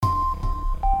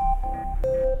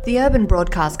The Urban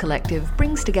Broadcast Collective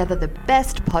brings together the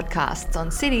best podcasts on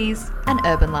cities and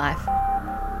urban life.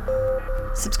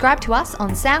 Subscribe to us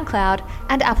on SoundCloud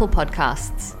and Apple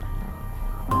Podcasts.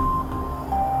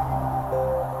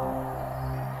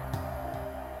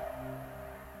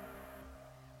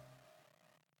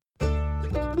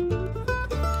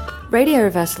 Radio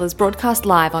Reversal is broadcast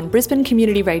live on Brisbane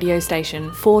community radio station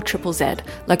 4ZZZ,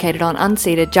 located on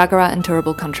unceded Jagera and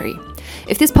Turrbal country.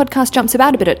 If this podcast jumps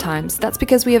about a bit at times, that's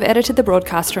because we have edited the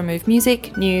broadcast to remove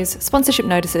music, news, sponsorship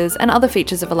notices, and other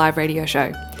features of a live radio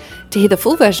show. To hear the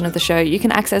full version of the show, you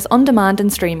can access on demand and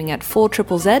streaming at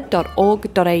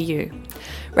 4ZZZ.org.au.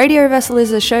 Radio Reversal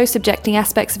is a show subjecting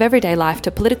aspects of everyday life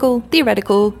to political,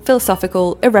 theoretical,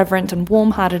 philosophical, irreverent and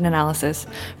warm-hearted analysis,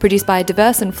 produced by a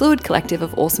diverse and fluid collective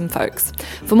of awesome folks.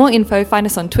 For more info, find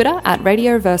us on Twitter at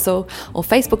Radio Reversal or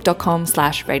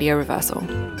facebook.com/Radio Reversal.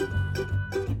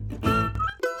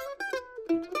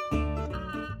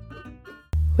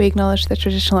 We acknowledge the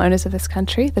traditional owners of this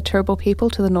country, the Turrbal people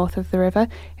to the north of the river,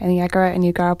 and the Jagera and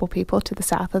Yugarabal people to the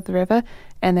south of the river,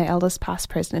 and their elders past,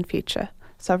 present and future.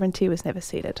 Sovereignty was never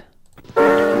ceded.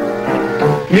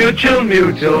 Mutual,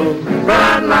 mutual,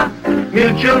 la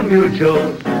mutual,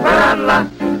 mutual, la.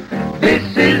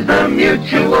 This is the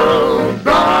Mutual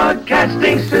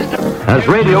Broadcasting System. As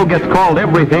radio gets called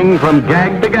everything from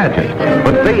gag to gadget,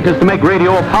 but fate is to make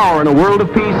radio a power in a world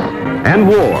of peace and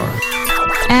war.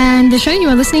 And the show you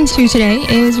are listening to today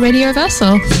is Radio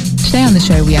Reversal. Today on the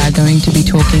show we are going to be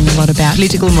talking a lot about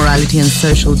political morality and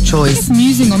social choice.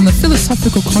 Musing on the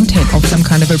philosophical content of some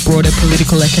kind of a broader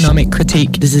political economic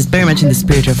critique. This is very much in the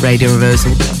spirit of Radio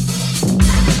Reversal.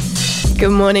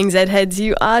 Good morning, Z-Heads.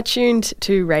 You are tuned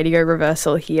to Radio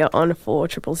Reversal here on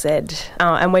 4ZZZ.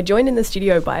 And we're joined in the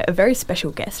studio by a very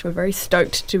special guest. We're very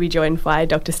stoked to be joined by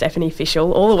Dr. Stephanie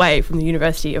Fishel, all the way from the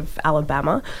University of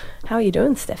Alabama. How are you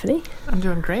doing, Stephanie? I'm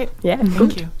doing great. Yeah,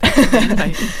 Thank you.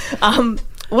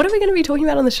 What are we going to be talking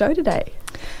about on the show today?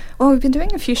 Well, we've been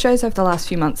doing a few shows over the last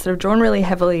few months that have drawn really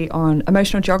heavily on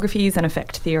emotional geographies and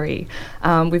affect theory.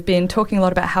 We've been talking a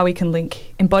lot about how we can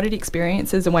link embodied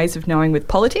experiences and ways of knowing with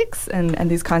politics and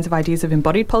these kinds of ideas of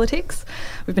embodied politics.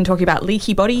 We've been talking about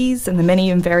leaky bodies and the many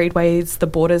and varied ways the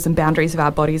borders and boundaries of our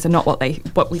bodies are not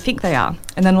what we think they are.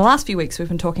 And then the last few weeks we've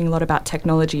been talking a lot about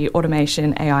technology,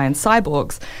 automation, AI and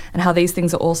cyborgs, and how these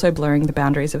things are also blurring the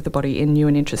boundaries of the body in new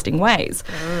and interesting ways.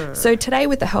 So today,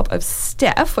 with the help of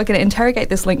Steph, we're going to interrogate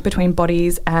this link between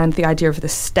bodies and the idea of the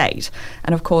state,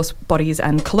 and of course bodies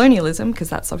and colonialism, because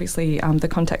that's obviously the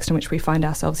context in which we find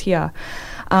ourselves here.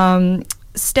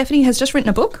 Stephanie has just written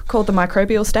a book called The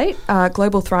Microbial State,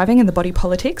 Global Thriving and the Body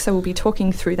Politic, so we'll be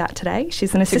talking through that today.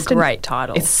 She's an assistant. It's a great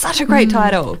title. It's such a great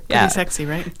title. Pretty sexy,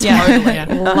 right? Yeah. Totally,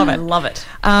 yeah. Love it.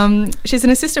 She's an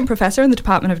assistant professor in the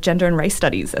Department of Gender and Race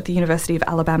Studies at the University of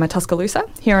Alabama, Tuscaloosa,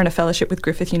 here on a fellowship with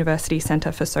Griffith University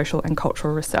Centre for Social and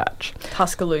Cultural Research.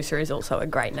 Tuscaloosa is also a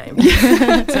great name.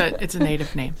 It's a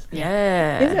native name.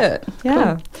 Yeah. Is it?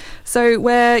 Yeah. Cool. So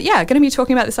we're going to be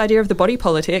talking about this idea of the body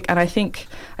politic, and I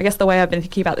guess the way I've been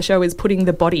thinking about the show is putting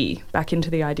the body back into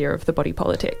the idea of the body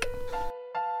politic.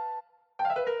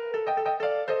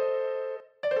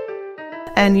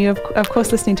 And you're, of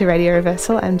course, listening to Radio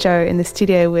Reversal. I'm Jo in the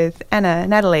studio with Anna,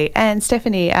 Natalie and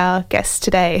Stephanie, our guests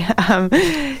today.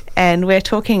 And we're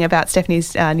talking about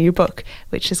Stephanie's new book,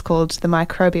 which is called The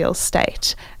Microbial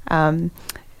State.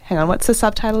 Hang on, what's the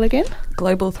subtitle again?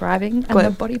 Global Thriving and the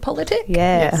Body Politic?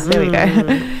 Yeah, yes. There we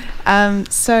go.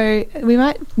 So we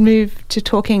might move to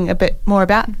talking a bit more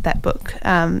about that book.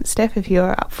 Steph, if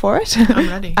you're up for it. I'm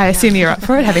ready. I assume you're up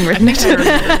for it, having written it.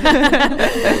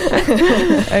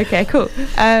 Okay, cool.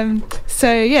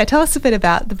 So tell us a bit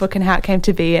about the book and how it came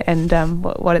to be and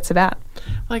what it's about.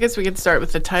 Well, I guess we could start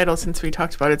with the title, since we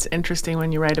talked about it's interesting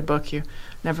when you write a book, you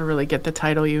never really get the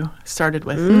title you started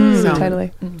with.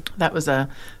 Totally. That was a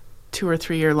 2 or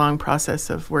 3 year long process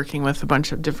of working with a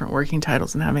bunch of different working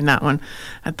titles and having that one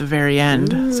at the very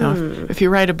end. So if you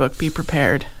write a book, be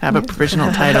prepared, have a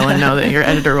provisional title, and know that your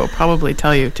editor will probably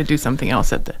tell you to do something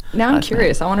else at the Now I'm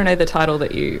curious. I want to know the title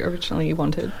that you originally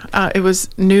wanted. It was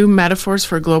New Metaphors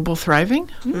for Global Thriving.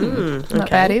 Not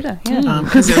bad either.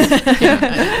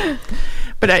 Yeah.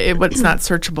 But it's not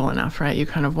searchable enough, right? You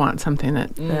kind of want something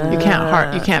that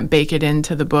you can't bake it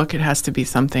into the book. It has to be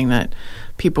something that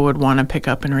people would want to pick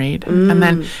up and read. And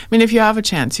then, if you have a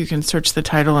chance, you can search the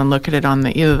title and look at it on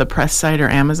either the press site or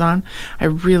Amazon. I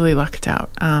really lucked out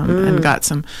and got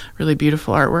some really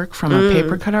beautiful artwork from a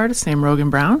paper cut artist named Rogan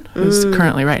Brown, who's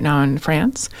currently right now in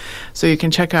France. So you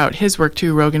can check out his work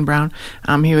too, Rogan Brown.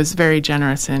 He was very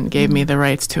generous and gave me the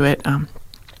rights to it.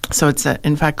 So it's,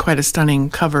 in fact, quite a stunning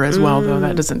cover as well, though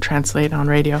that doesn't translate on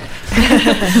radio.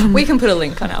 We can put a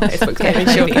link on our Facebook page.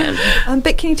 Sure.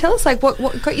 But can you tell us, like,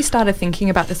 what got you started thinking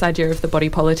about this idea of the body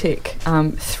politic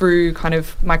through kind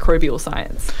of microbial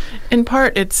science? In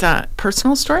part, it's a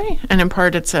personal story, and in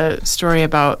part, it's a story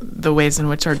about the ways in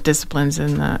which our disciplines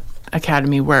in the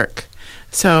academy work.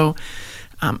 So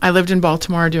I lived in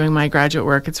Baltimore doing my graduate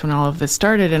work. It's when all of this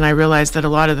started, and I realized that a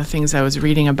lot of the things I was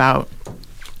reading about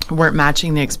weren't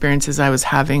matching the experiences I was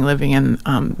having living in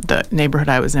the neighborhood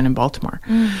I was in Baltimore.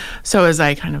 So as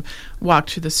I kind of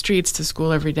walked through the streets to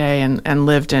school every day and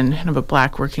lived in kind of a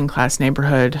Black working class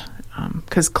neighborhood,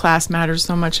 because class matters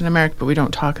so much in America, but we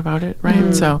don't talk about it,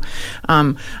 right? So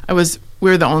we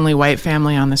were the only white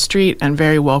family on the street and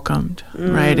very welcomed,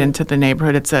 right, into the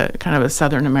neighborhood. It's a kind of a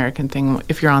Southern American thing.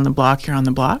 If you're on the block, you're on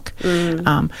the block.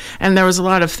 And there was a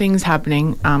lot of things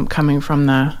happening coming from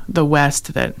the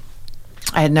West that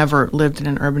I had never lived in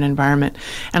an urban environment.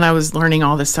 And I was learning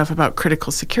all this stuff about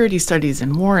critical security studies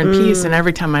and war and peace. And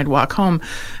every time I'd walk home,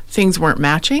 things weren't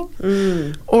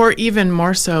matching. Or even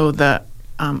more so, the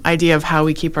idea of how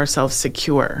we keep ourselves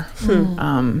secure.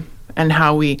 And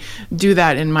how we do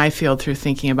that in my field through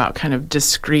thinking about kind of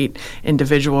discrete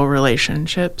individual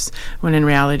relationships, when in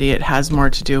reality it has more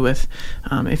to do with,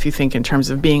 if you think in terms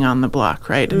of being on the block,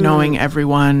 right? Knowing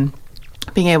everyone,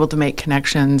 being able to make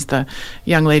connections. The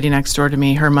young lady next door to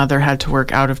me, her mother had to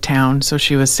work out of town, so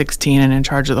she was 16 and in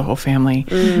charge of the whole family.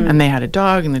 And they had a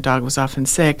dog, and the dog was often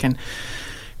sick.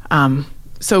 And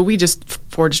so we just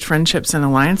forged friendships and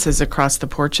alliances across the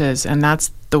porches, and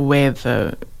that's the way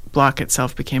the block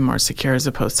itself became more secure, as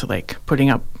opposed to like putting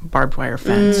up barbed wire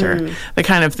fence or the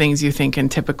kind of things you think in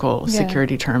typical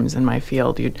security terms in my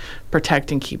field. You'd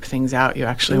protect and keep things out. You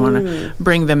actually want to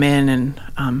bring them in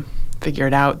and figure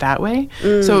it out that way.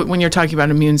 So when you're talking about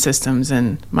immune systems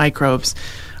and microbes,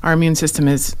 our immune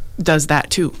system does that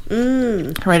too,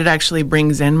 right? It actually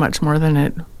brings in much more than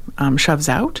it shoves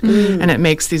out, and it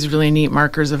makes these really neat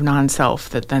markers of non-self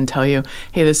that then tell you,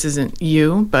 hey, this isn't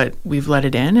you, but we've let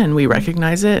it in and we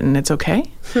recognize it and it's okay.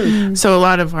 So a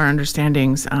lot of our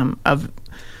understandings of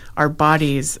our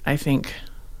bodies, I think,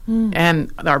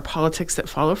 and our politics that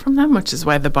follow from them, which is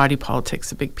why the body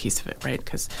politic's a big piece of it, right?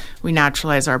 Because we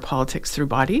naturalize our politics through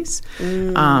bodies.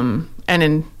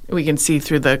 And we can see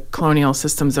through the colonial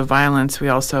systems of violence, we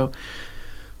also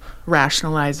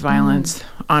rationalize violence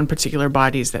on particular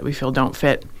bodies that we feel don't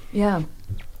fit.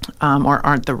 Or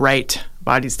aren't the right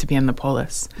bodies to be in the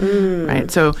polis,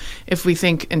 right? So if we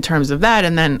think in terms of that,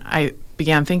 and then I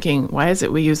began thinking, why is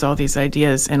it we use all these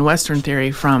ideas in Western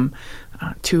theory from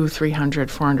 200,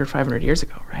 300, 400, 500 years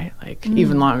ago, right? Like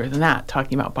even longer than that,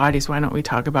 talking about bodies. Why don't we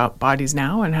talk about bodies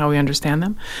now and how we understand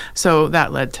them? So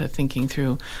that led to thinking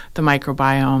through the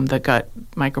microbiome, the gut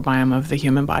microbiome of the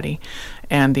human body,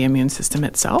 and the immune system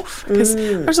itself. Because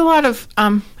there's a lot of,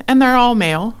 and they're all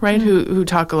male, right, who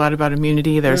talk a lot about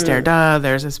immunity. There's Derrida,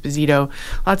 there's Esposito,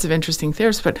 lots of interesting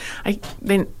theorists, but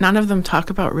none of them talk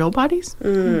about real bodies.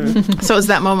 So it's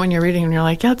that moment when you're reading and you're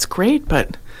like, yeah, it's great,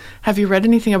 but have you read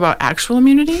anything about actual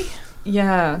immunity?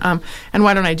 And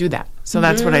why don't I do that? So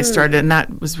that's what I started, and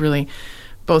that was really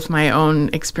both my own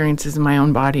experiences in my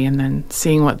own body and then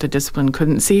seeing what the discipline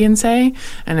couldn't see and say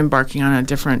and embarking on a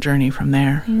different journey from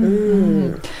there.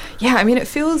 Yeah, I mean, it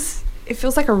feels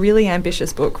like a really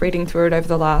ambitious book, reading through it over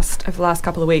the last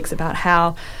couple of weeks, about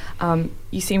how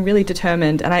you seem really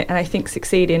determined and I think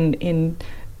succeed in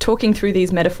talking through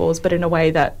these metaphors, but in a way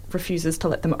that refuses to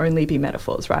let them only be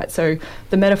metaphors, right? So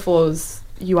the metaphors,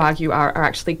 you argue, are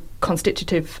actually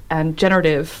constitutive and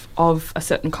generative of a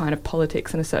certain kind of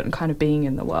politics and a certain kind of being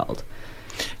in the world.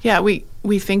 Yeah, we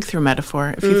think through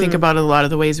metaphor. If you think about a lot of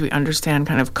the ways we understand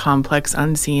kind of complex,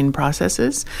 unseen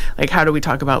processes, like how do we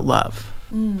talk about love,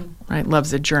 right?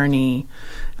 Love's a journey.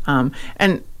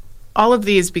 And all of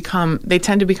these they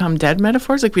tend to become dead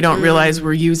metaphors. Like we don't realize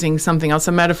we're using something else.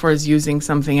 A metaphor is using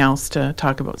something else to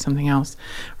talk about something else,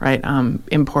 right?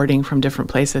 Importing from different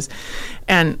places.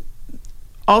 And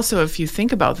also, if you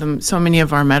think about them, so many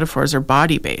of our metaphors are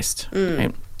body-based,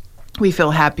 right? We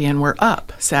feel happy and we're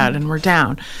up, sad and we're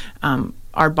down.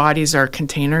 Our bodies are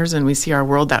containers and we see our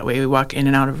world that way. We walk in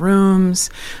and out of rooms.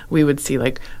 We would see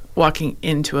like walking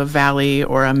into a valley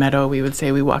or a meadow, we would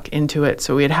say we walk into it.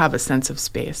 So we'd have a sense of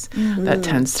space that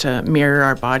tends to mirror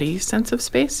our body sense of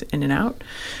space in and out.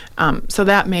 So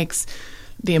that makes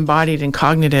the embodied and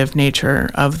cognitive nature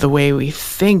of the way we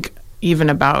think even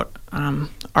about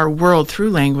our world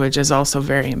through language is also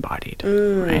very embodied,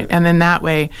 right? And in that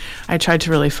way, I tried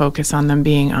to really focus on them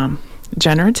being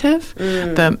generative,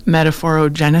 the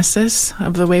metaphorogenesis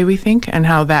of the way we think, and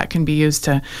how that can be used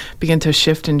to begin to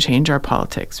shift and change our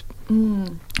politics.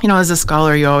 As a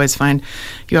scholar, you always find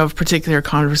you have particular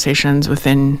conversations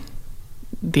within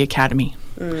the academy.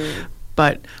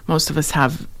 But most of us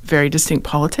have very distinct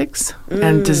politics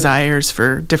and desires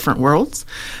for different worlds.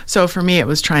 So for me, it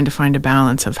was trying to find a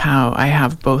balance of how I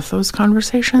have both those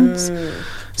conversations.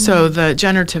 So the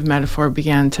generative metaphor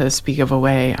began to speak of a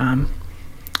way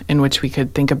in which we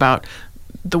could think about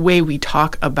the way we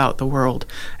talk about the world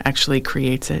actually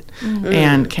creates it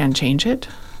and can change it.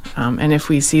 And if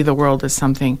we see the world as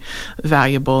something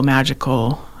valuable,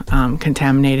 magical,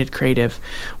 contaminated, creative,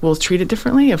 we'll treat it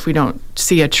differently. If we don't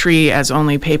see a tree as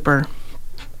only paper,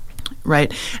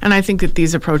 right? And I think that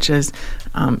these approaches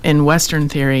in Western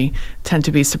theory tend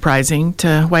to be surprising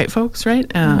to white folks, right?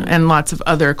 And lots of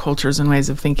other cultures and ways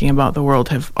of thinking about the world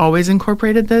have always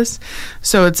incorporated this.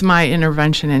 So it's my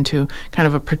intervention into kind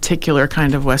of a particular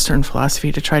kind of Western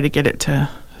philosophy to try to get it to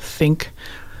think,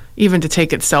 even to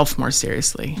take itself more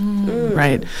seriously,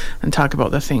 right? And talk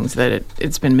about the things that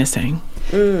it's been missing.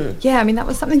 Yeah, I mean, that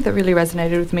was something that really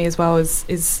resonated with me as well,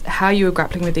 is how you were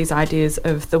grappling with these ideas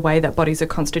of the way that bodies are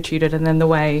constituted, and then the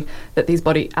way that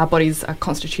our bodies are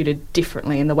constituted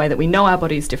differently, and the way that we know our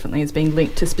bodies differently is being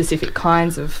linked to specific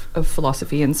kinds of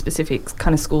philosophy and specific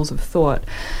kind of schools of thought.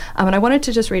 And I wanted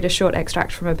to just read a short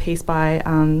extract from a piece by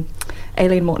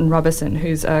Aileen Morton Robertson,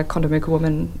 who's a Kondamuka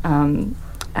woman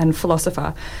and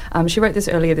philosopher. She wrote this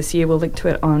earlier this year. We'll link to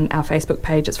it on our Facebook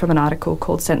page. It's from an article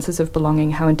called Senses of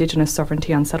Belonging, How Indigenous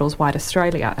Sovereignty Unsettles White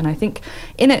Australia. And I think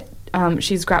in it,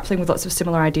 she's grappling with lots of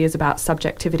similar ideas about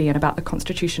subjectivity and about the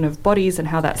constitution of bodies and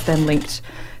how that's then linked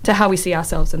to how we see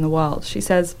ourselves in the world. She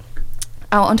says,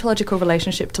 our ontological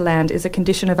relationship to land is a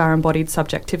condition of our embodied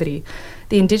subjectivity.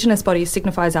 The Indigenous body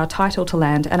signifies our title to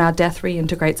land, and our death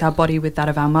reintegrates our body with that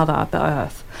of our mother, the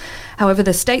earth. However,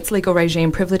 the state's legal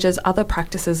regime privileges other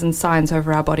practices and signs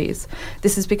over our bodies.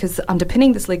 This is because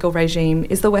underpinning this legal regime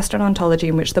is the Western ontology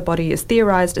in which the body is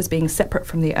theorised as being separate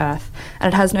from the earth,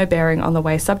 and it has no bearing on the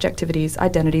way subjectivities,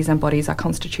 identities and bodies are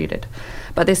constituted.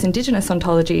 But this Indigenous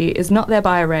ontology is not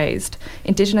thereby erased.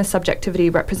 Indigenous subjectivity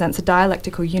represents a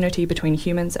dialectical unity between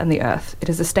humans and the earth. It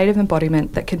is a state of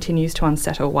embodiment that continues to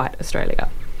unsettle white Australia.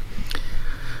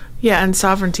 Yeah, and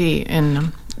sovereignty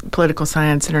in political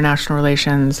science, international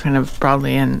relations, kind of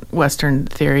broadly in Western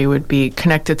theory, would be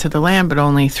connected to the land, but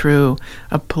only through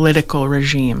a political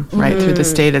regime, right? Through the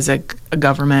state as a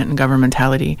government and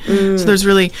governmentality. So there's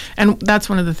really, and that's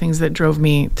one of the things that drove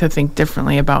me to think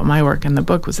differently about my work in the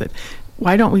book, was that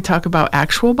why don't we talk about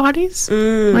actual bodies,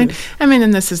 right? I mean,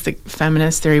 and this is the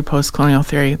feminist theory, post-colonial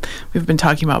theory. We've been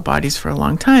talking about bodies for a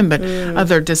long time, but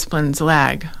other disciplines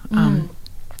lag.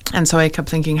 And so I kept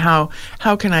thinking, how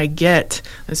can I get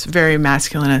this very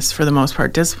masculinist, for the most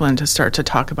part, discipline to start to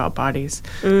talk about bodies?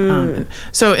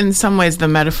 So in some ways, the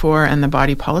metaphor and the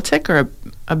body politic are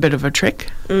a bit of a trick,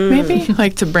 maybe,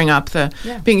 like to bring up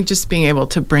being able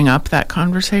to bring up that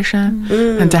conversation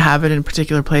and to have it in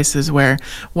particular places where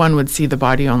one would see the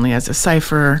body only as a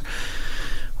cipher,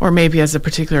 or maybe as a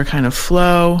particular kind of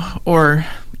flow, or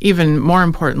even more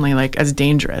importantly, like as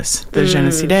dangerous. The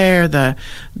genocidaire,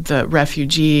 the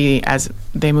refugee, as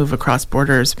they move across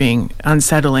borders, being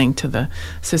unsettling to the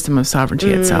system of sovereignty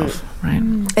itself, right?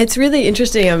 It's really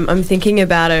interesting. I'm thinking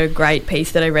about a great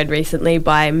piece that I read recently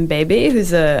by Mbebe,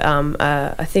 who's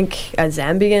I think a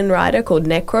Zambian writer called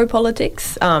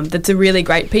Necropolitics. That's a really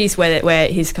great piece where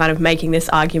he's kind of making this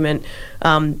argument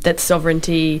that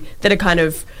sovereignty, that a kind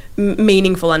of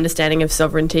meaningful understanding of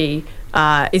sovereignty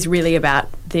is really about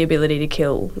the ability to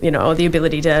kill, or the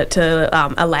ability to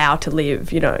allow to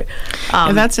live,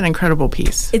 And that's an incredible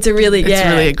piece. It's really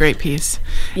a great piece.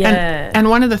 Yeah. And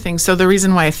one of the things, so the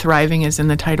reason why thriving is in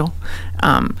the title,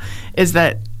 is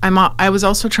that I was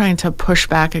also trying to push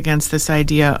back against this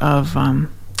idea of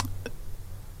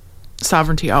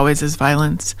sovereignty always is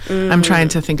violence. I'm trying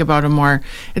to think about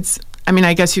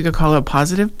I guess you could call it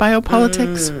positive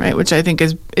biopolitics, right? Which I think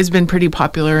has been pretty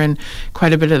popular in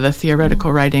quite a bit of the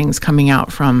theoretical writings coming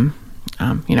out from,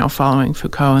 following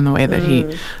Foucault and the way that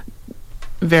he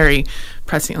very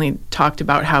presciently talked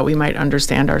about how we might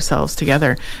understand ourselves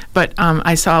together. But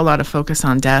I saw a lot of focus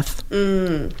on death,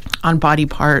 on body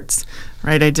parts,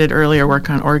 right? I did earlier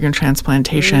work on organ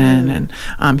transplantation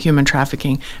and human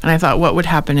trafficking. And I thought, what would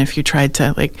happen if you tried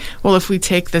to, if we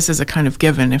take this as a kind of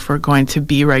given, if we're going to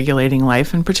be regulating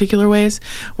life in particular ways,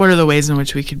 what are the ways in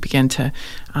which we could begin to,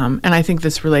 and I think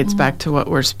this relates back to what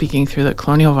we're speaking through, the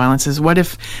colonial violence, is what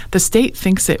if the state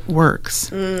thinks it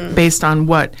works based on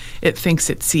what it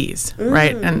thinks it sees,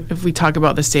 right? And if we talk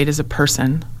about the state as a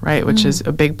person, right, which is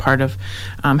a big part of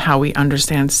how we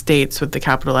understand states with the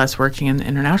capital S working in the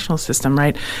international system,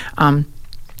 right?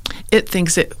 it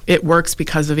thinks it works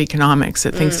because of economics.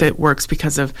 It thinks it works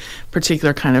because of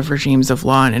particular kind of regimes of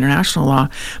law and international law.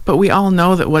 But we all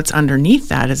know that what's underneath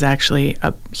that is actually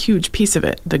a huge piece of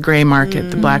it. The gray market,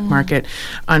 the black market,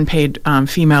 unpaid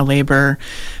female labor,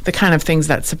 the kind of things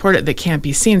that support it that can't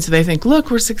be seen. So they think, look,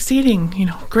 we're succeeding,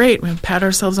 great. We pat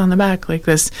ourselves on the back. Like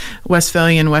this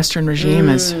Westphalian Western regime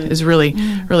is really,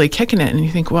 really kicking it. And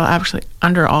you think, well, actually,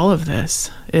 under all of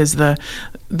this is the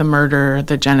murder,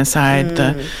 the genocide,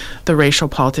 the racial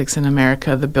politics in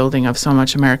America, the building of so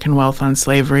much American wealth on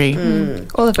slavery.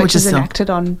 All of which is enacted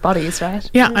on bodies, right?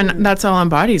 Yeah, and that's all on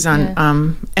bodies.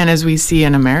 And as we see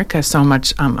in America, so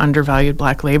much undervalued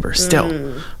black labor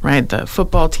still, right? The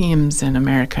football teams in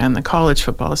America and the college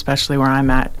football, especially where I'm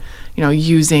at,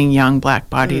 using young black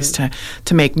bodies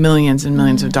to make millions and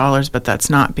millions of dollars, but that's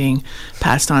not being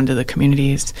passed on to the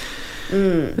communities.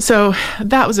 So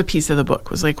that was a piece of the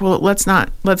book, was like, well, let's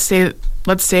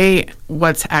say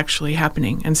what's actually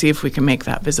happening and see if we can make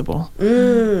that visible.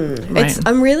 Right?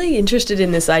 I'm really interested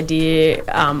in this idea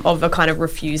of a kind of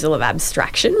refusal of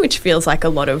abstraction, which feels like a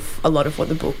lot of what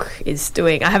the book is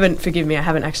doing. I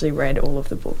haven't actually read all of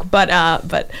the book, but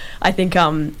I think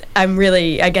I'm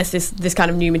really, I guess this kind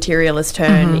of new materialist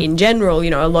turn in general,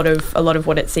 a lot of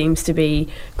what it seems to be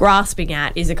grasping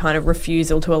at is a kind of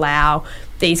refusal to allow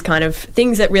these kind of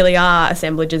things that really are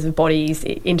assemblages of bodies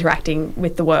interacting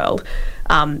with the world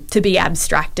to be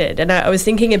abstracted. And I was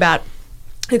thinking about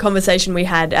the conversation we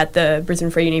had at the Brisbane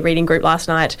Free Uni reading group last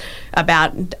night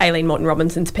about Aileen Morton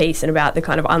Robinson's piece and about the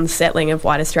kind of unsettling of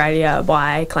white Australia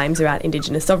by claims about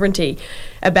Indigenous sovereignty,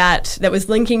 that was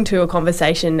linking to a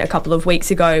conversation a couple of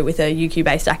weeks ago with a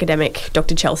UQ-based academic,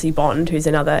 Dr. Chelsea Bond, who's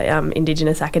another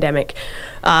Indigenous academic,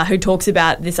 who talks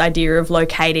about this idea of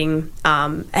locating,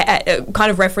 kind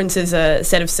of references a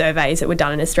set of surveys that were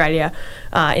done in Australia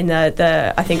in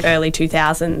the I think early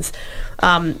 2000s,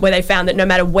 where they found that no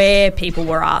matter where people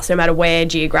were asked, no matter where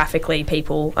geographically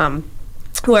people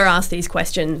were asked these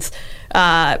questions,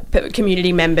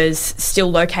 community members still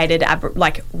located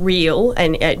real,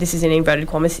 and this is in inverted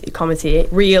commas here,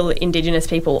 real Indigenous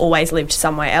people always lived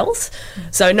somewhere else.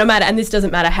 So no matter, and this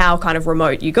doesn't matter how kind of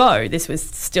remote you go, this was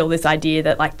still this idea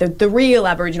that like the real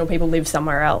Aboriginal people live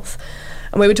somewhere else.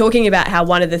 And we were talking about how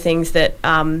one of the things that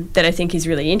that I think is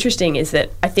really interesting is that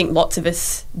I think lots of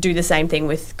us do the same thing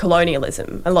with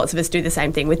colonialism, and lots of us do the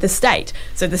same thing with the state.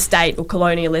 So the state or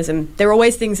colonialism, there are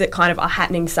always things that kind of are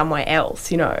happening somewhere else,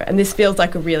 and this feels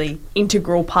like a really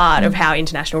integral part of how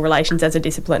international relations as a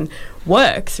discipline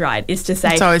works, right? Is to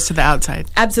say... It's always to the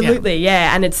outside. Absolutely,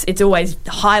 yeah. And it's always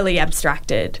highly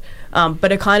abstracted.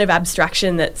 But a kind of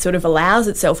abstraction that sort of allows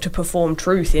itself to perform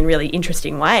truth in really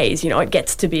interesting ways. It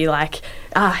gets to be like,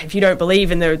 if you don't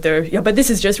believe in but this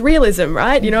is just realism,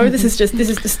 right? This is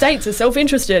the states are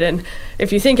self-interested, and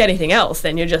if you think anything else,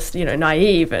 then you're just,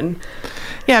 naive. And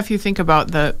yeah, if you think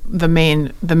about the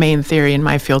main theory in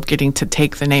my field getting to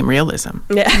take the name realism,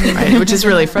 right, which is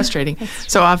really frustrating.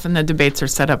 So often the debates are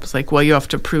set up as like, well, you have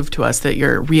to prove to us that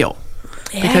you're real.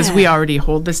 Yeah. Because we already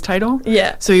hold this title.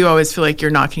 Yeah. So you always feel like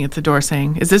you're knocking at the door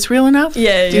saying, is this real enough?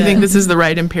 Yeah. Do you think this is the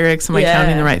right empirics? Am I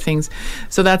counting the right things?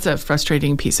 So that's a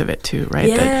frustrating piece of it too, right?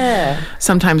 Yeah. That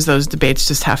sometimes those debates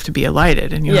just have to be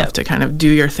elided, and you have to kind of do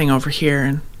your thing over here,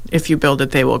 and if you build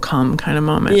it, they will come kind of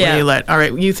moment where you all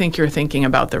right, you think you're thinking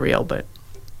about the real, but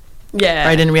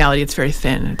right, in reality, it's very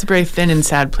thin. It's a very thin and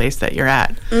sad place that you're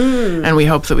at. And we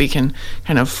hope that we can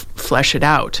kind of flesh it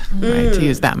out, right, to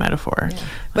use that metaphor. Yeah.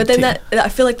 But then I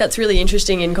feel like that's really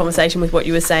interesting in conversation with what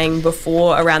you were saying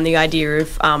before around the idea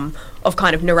of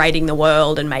kind of narrating the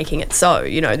world and making it so,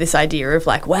 this idea of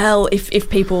like, well, if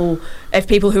people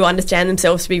who understand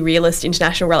themselves to be realist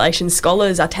international relations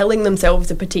scholars are telling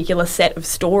themselves a particular set of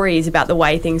stories about the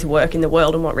way things work in the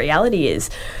world and what reality is,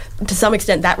 to some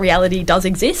extent that reality does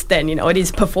exist then, it is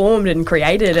performed and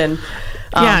created. And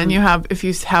and if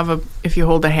you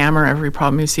hold a hammer, every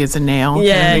problem you see is a nail.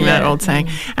 That old saying.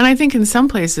 And I think in some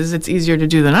places it's easier to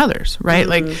do than others, right?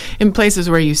 Like in places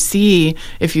where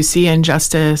if you see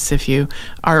injustice, if you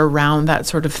are around that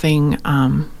sort of thing,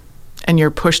 and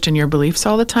you're pushed in your beliefs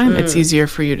all the time, it's easier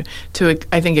for you to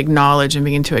I think, acknowledge and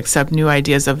begin to accept new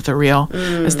ideas of the real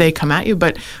as they come at you.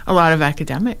 But a lot of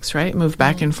academics, right, move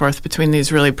back and forth between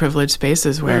these really privileged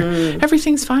spaces where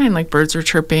everything's fine, like birds are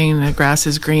chirping, the grass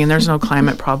is green, there's no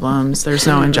climate problems, there's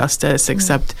no injustice,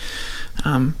 except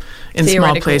in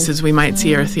small places we might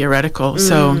see are theoretical.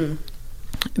 So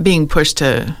being pushed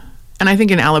to... And I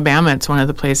think in Alabama, it's one of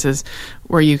the places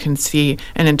where you can see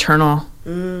an internal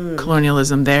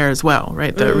colonialism there as well,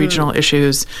 right? The regional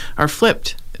issues are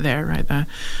flipped there, right?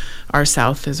 Our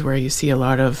South is where you see a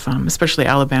lot of, especially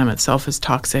Alabama itself is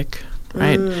toxic.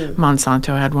 right?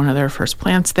 Monsanto had one of their first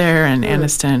plants there, and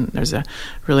Anniston. There's a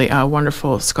really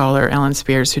wonderful scholar, Ellen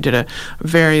Spears, who did a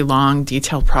very long,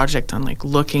 detailed project on like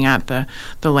looking at the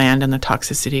land and the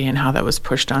toxicity and how that was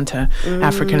pushed onto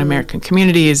African American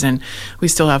communities. And we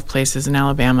still have places in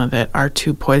Alabama that are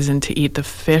too poisoned to eat the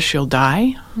fish. You'll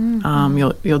die.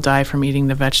 You'll die from eating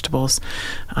the vegetables.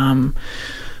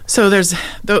 So there's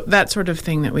that sort of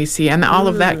thing that we see. And all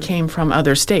of that came from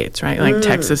other states, right? Like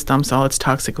Texas dumps all its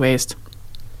toxic waste.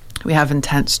 We have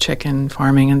intense chicken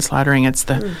farming and slaughtering. It's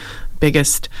the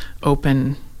biggest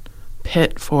open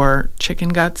pit for chicken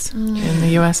guts in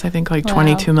the U.S. I think like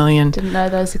 22 million. Didn't know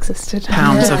those existed.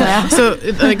 Pounds of. So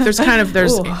like there's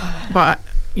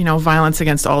violence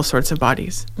against all sorts of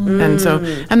bodies, and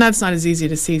that's not as easy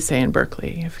to see, say in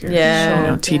Berkeley, if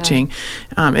you're teaching.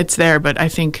 It's there, but I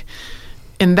think.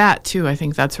 In that, too, I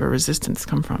think that's where resistance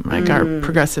come from. Like our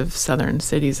progressive southern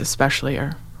cities especially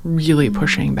are really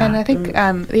pushing back. And I think,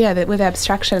 that with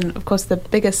abstraction, of course, the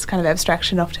biggest kind of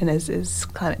abstraction often is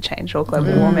climate change or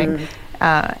global warming.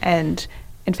 And,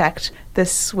 in fact,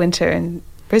 this winter in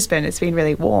Brisbane, it's been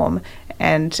really warm.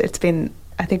 And it's been,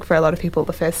 I think, for a lot of people,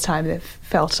 the first time they've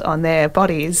felt on their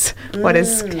bodies what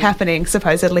is happening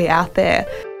supposedly out there.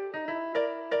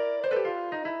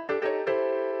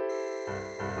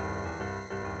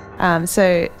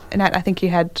 So, Nat, I think you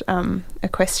had a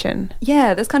question.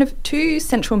 Yeah, there's kind of two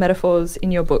central metaphors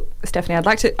in your book, Stephanie.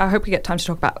 I hope we get time to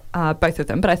talk about both of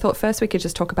them, but I thought first we could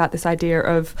just talk about this idea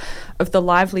of the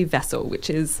lively vessel, which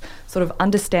is sort of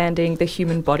understanding the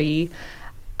human body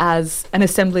as an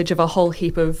assemblage of a whole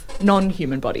heap of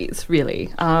non-human bodies,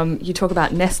 really. You talk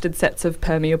about nested sets of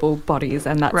permeable bodies,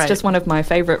 and that's just one of my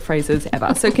favourite phrases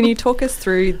ever. So can you talk us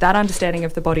through that understanding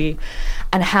of the body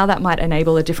and how that might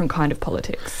enable a different kind of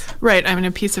politics? Right. I mean,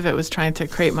 a piece of it was trying to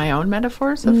create my own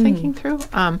metaphors of thinking through.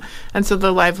 And so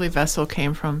the lively vessel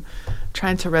came from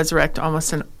trying to resurrect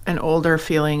almost an older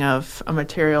feeling of a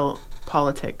material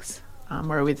politics.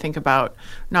 Where we think about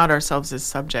not ourselves as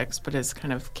subjects, but as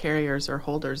kind of carriers or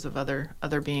holders of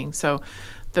other beings. So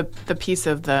the piece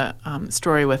of the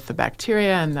story with the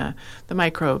bacteria and the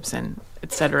microbes and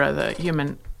et cetera, the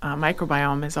human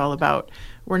microbiome is all about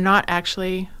we're not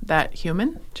actually that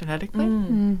human genetically.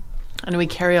 And we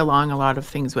carry along a lot of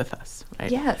things with us,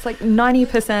 right? Yeah, it's like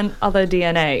 90% other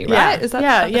DNA, right? Is that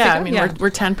I mean,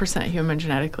 we're 10% human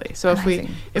genetically. So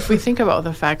if we think about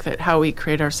the fact that how we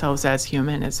create ourselves as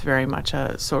human is very much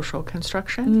a social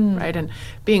construction, right? And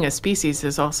being a species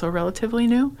is also relatively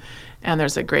new. And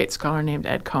there's a great scholar named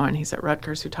Ed Cohen, he's at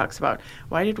Rutgers, who talks about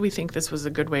why did we think this was a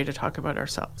good way to talk about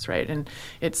ourselves, right? And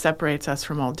it separates us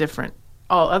from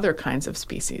all other kinds of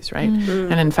species, right?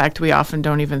 And in fact, we often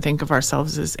don't even think of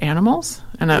ourselves as animals.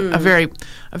 And a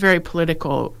very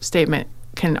political statement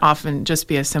can often just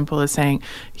be as simple as saying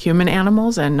human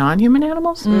animals and non-human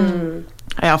animals.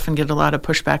 I often get a lot of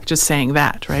pushback just saying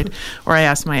that, right? Or I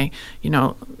ask my,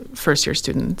 first-year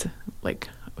students, like,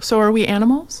 so are we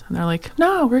animals? And they're like,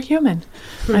 no, we're human.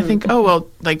 And I think, oh, well,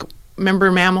 like,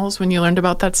 remember mammals when you learned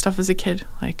about that stuff as a kid?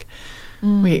 Like,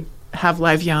 we have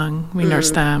live young, we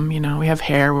nurse them, we have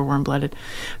hair, we're warm-blooded.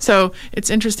 So it's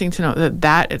interesting to note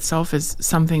that itself is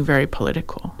something very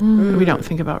political that we don't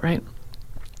think about, right?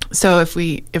 So if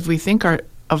we think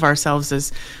of ourselves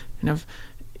as kind of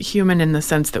human in the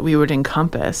sense that we would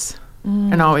encompass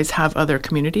and always have other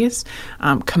communities,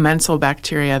 commensal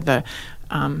bacteria,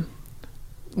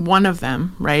 one of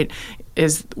them, right,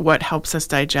 is what helps us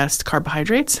digest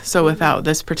carbohydrates. So without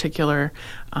this particular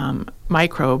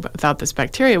microbe, without this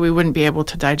bacteria, we wouldn't be able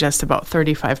to digest about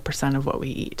 35% of what we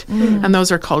eat. And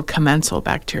those are called commensal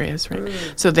bacteria,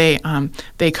 right? So they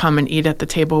come and eat at the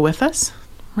table with us,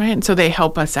 right? And so they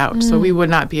help us out. So we would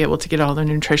not be able to get all the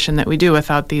nutrition that we do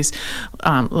without these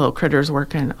little critters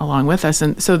working along with us.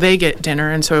 And so they get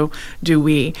dinner, and so do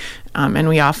we. And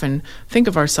we often think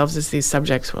of ourselves as these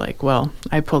subjects. We're like, well,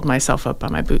 I pulled myself up by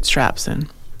my bootstraps. And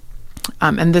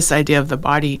this idea of the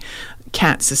body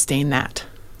can't sustain that,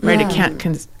 right? It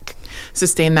can't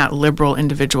sustain that liberal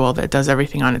individual that does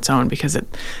everything on its own, because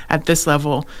at this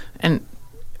level, and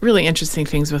really interesting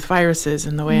things with viruses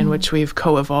and the way in which we've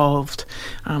co-evolved.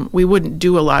 We wouldn't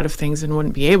do a lot of things and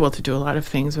wouldn't be able to do a lot of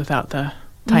things without the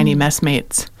tiny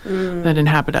messmates that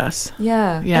inhabit us.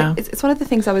 Yeah. It's one of the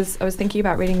things I was thinking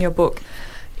about reading your book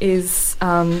is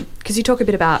because you talk a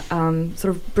bit about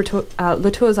sort of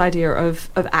Latour's idea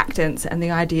of actants and the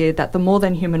idea that the more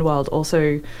than human world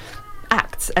also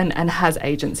acts and has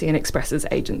agency and expresses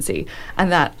agency,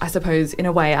 and that I suppose in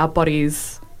a way our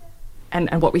bodies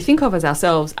and what we think of as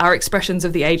ourselves are expressions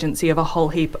of the agency of a whole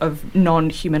heap of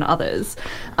non-human others,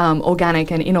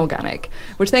 organic and inorganic,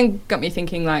 which then got me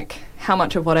thinking, like, how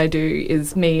much of what I do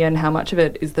is me and how much of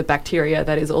it is the bacteria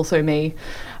that is also me,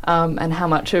 and how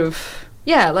much of...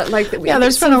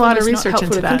 there's been a lot of research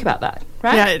into that. Think about that,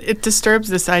 right? Yeah, it disturbs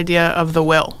this idea of the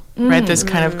will, right? This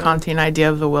kind of Kantian idea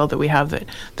of the will that we have,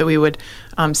 that we would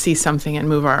see something and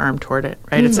move our arm toward it,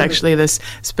 right? It's actually this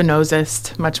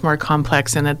Spinozist, much more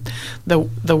complex, and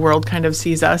the world kind of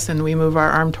sees us and we move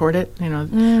our arm toward it. You know,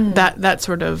 that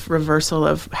sort of reversal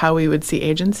of how we would see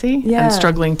agency, and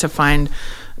struggling to find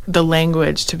the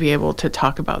language to be able to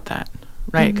talk about that.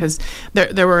 Right, because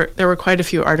there were quite a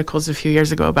few articles a few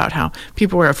years ago about how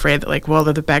people were afraid that, like, well,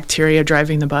 they're the bacteria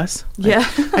driving the bus. Like,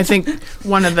 I think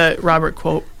one of the Robert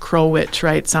Krulwich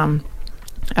writes, "Am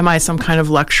I some kind of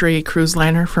luxury cruise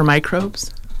liner for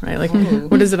microbes?" Right, like,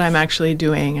 what is it I'm actually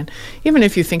doing? And even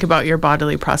if you think about your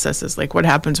bodily processes, like what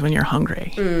happens when you're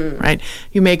hungry, right?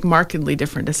 You make markedly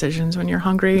different decisions when you're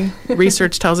hungry.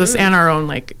 Research tells us, and our own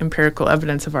like empirical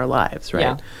evidence of our lives,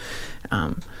 right?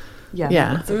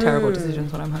 It's a terrible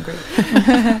decisions when I'm hungry.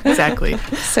 Exactly.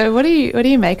 So what do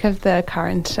you make of the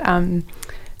current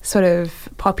sort of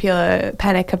popular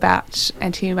panic about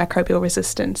antimicrobial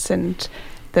resistance and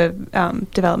the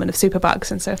development of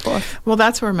superbugs and so forth? Well,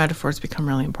 that's where metaphors become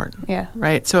really important. Yeah.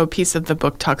 Right. So a piece of the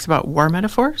book talks about war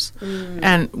metaphors,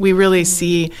 and we really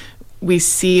see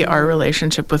our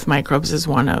relationship with microbes as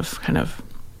one of kind of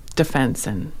defense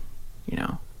and, you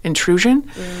know, intrusion,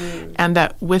 and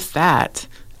that with that.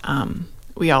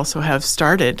 We also have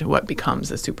started what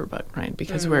becomes a superbug, right?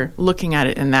 Because we're looking at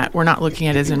it in that we're not looking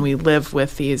at it as in we live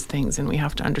with these things and we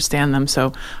have to understand them.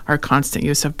 So our constant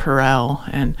use of Purell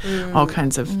and all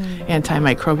kinds of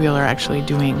antimicrobial are actually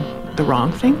doing the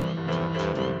wrong thing.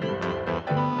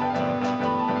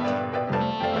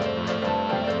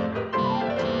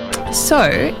 So,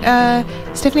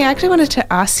 Stephanie, I actually wanted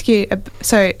to ask you,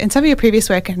 so in some of your previous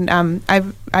work, and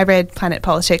I read Planet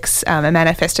Politics, a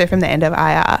manifesto from the end of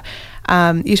IR,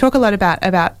 you talk a lot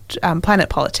about planet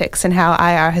politics and how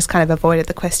IR has kind of avoided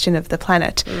the question of the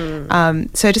planet.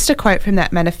 So just a quote from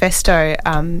that manifesto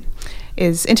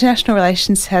is, international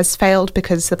relations has failed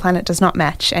because the planet does not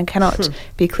match and cannot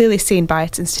be clearly seen by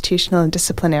its institutional and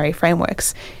disciplinary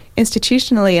frameworks.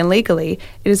 Institutionally and legally,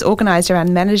 it is organised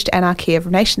around managed anarchy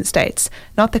of nation-states,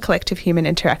 not the collective human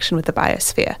interaction with the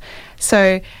biosphere.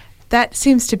 So that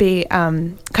seems to be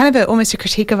kind of almost a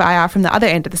critique of IR from the other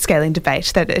end of the scaling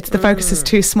debate, that the focus is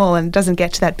too small and doesn't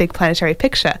get to that big planetary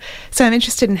picture. So I'm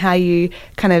interested in how you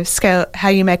kind of how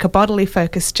you make a bodily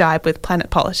focus jibe with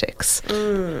planet politics.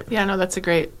 Yeah, no, that's a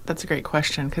great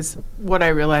question, because what I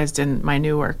realized in my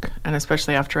new work, and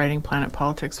especially after writing Planet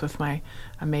Politics with my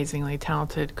amazingly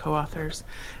talented co-authors,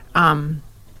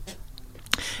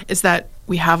 is that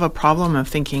we have a problem of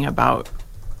thinking about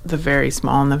the very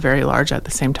small and the very large at the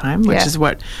same time, which is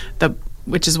what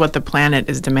the planet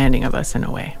is demanding of us in a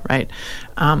way, right?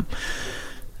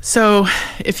 So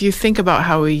if you think about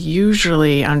how we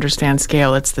usually understand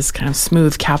scale, it's this kind of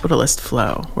smooth capitalist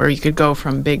flow where you could go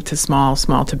from big to small,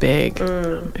 small to big.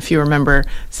 If you remember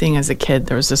seeing as a kid,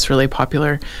 there was this really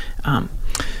popular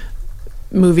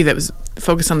movie that was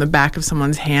focused on the back of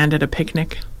someone's hand at a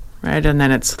picnic, right? And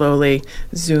then it slowly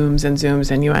zooms and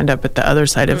zooms and you end up at the other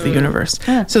side of the universe.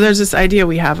 So there's this idea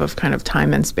we have of kind of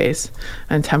time and space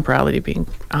and temporality being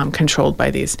controlled by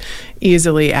these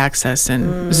easily accessed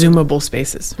and zoomable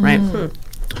spaces, right?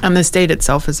 And the state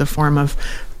itself is a form of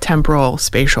temporal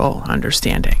spatial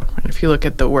understanding. And if you look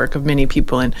at the work of many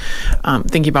people in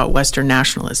thinking about Western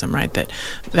nationalism, right, that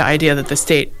the idea that the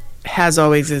state has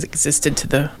always existed to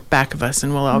the back of us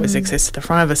and will always exist at the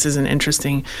front of us is an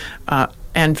interesting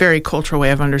and very cultural way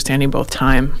of understanding both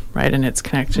time, right? And it's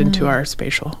connected to our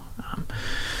spatial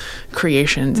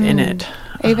creations in it.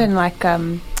 Even like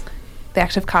the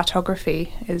act of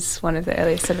cartography is one of the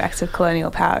earliest sort of acts of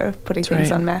colonial power of putting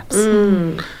things on maps.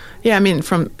 Yeah, I mean,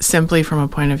 from a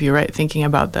point of view, right, thinking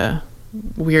about the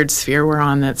weird sphere we're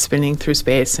on that's spinning through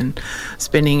space and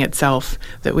spinning itself,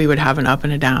 that we would have an up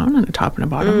and a down and a top and a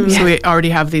bottom. So we already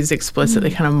have these explicitly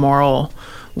kind of moral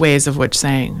ways of which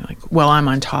saying, like, well, I'm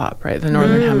on top, right? The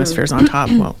northern hemisphere's on top.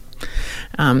 Well,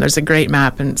 there's a great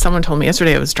map, and someone told me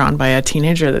yesterday it was drawn by a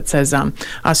teenager that says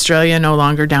Australia no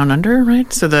longer down under,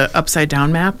 right? So the upside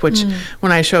down map, which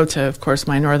when I show to, of course,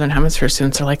 my northern hemisphere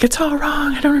students are like, it's all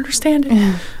wrong, I don't understand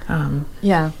it.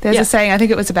 There's a saying, I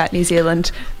think it was about New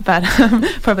Zealand, but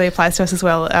probably applies to us as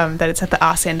well, that it's at the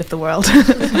arse end of the world.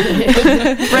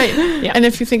 Right. And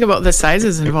if you think about the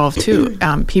sizes involved too,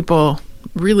 people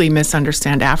really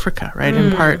misunderstand Africa, right?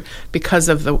 In part because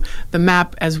of the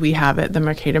map as we have it, the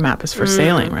Mercator map is for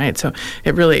sailing, right? So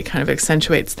it really kind of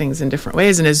accentuates things in different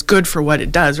ways and is good for what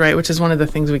it does, right? Which is one of the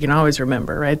things we can always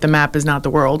remember, right? The map is not the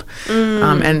world.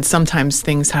 And sometimes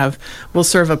things will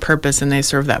serve a purpose, and they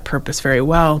serve that purpose very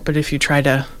well. But if you try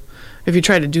to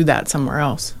do that somewhere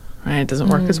else, right, it doesn't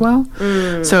work as well.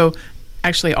 So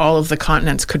actually all of the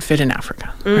continents could fit in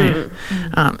Africa, right?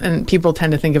 And people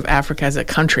tend to think of Africa as a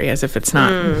country, as if it's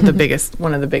not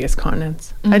one of the biggest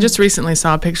continents. I just recently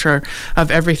saw a picture of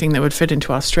everything that would fit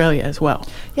into Australia as well.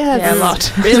 Yeah, a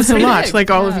lot. It's a lot, like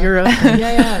all of Europe.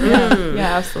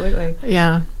 Yeah, absolutely.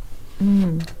 Yeah.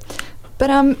 But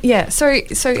so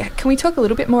can we talk a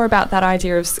little bit more about that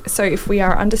idea of, so if we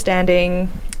are understanding,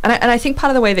 and I think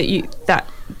part of the way that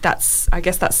that's I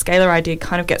guess that scalar idea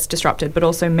kind of gets disrupted, but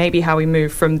also maybe how we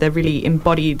move from the really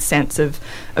embodied sense of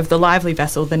the lively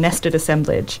vessel, the nested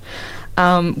assemblage,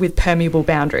 with permeable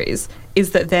boundaries,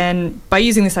 is that then by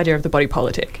using this idea of the body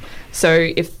politic,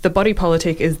 so if the body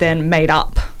politic is then made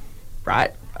up,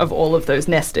 right, of all of those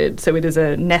nested, so it is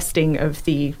a nesting of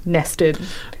the nested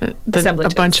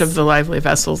assemblages. A bunch of the lively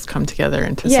vessels come together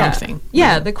into something.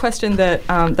 Yeah, the question that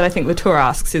I think Latour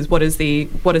asks is what is the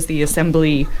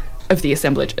assembly of the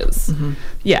assemblages?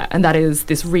 Yeah, and that is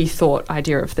this rethought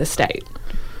idea of the state.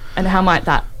 And how might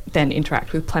that then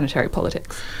interact with planetary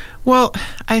politics? Well,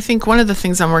 I think one of the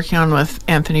things I'm working on with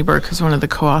Anthony Burke, who's one of the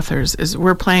co-authors, is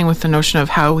we're playing with the notion of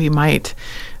how we might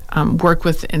work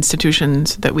with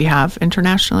institutions that we have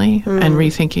internationally and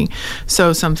rethinking.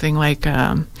 So something like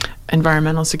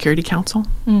Environmental Security Council,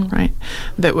 right,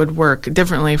 that would work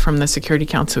differently from the Security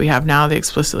Council we have now, the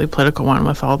explicitly political one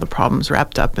with all the problems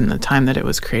wrapped up in the time that it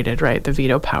was created, right, the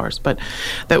veto powers, but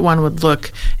that one would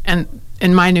look, and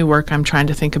in my new work, I'm trying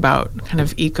to think about kind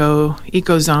of eco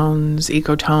zones,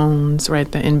 ecotones, right,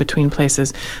 the in-between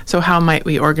places. So how might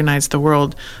we organize the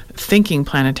world thinking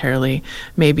planetarily,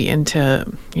 maybe into,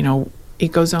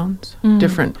 eco zones,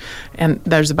 different, and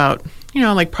there's about,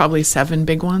 like probably 7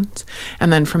 big ones.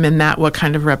 And then from in that, what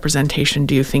kind of representation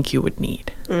do you think you would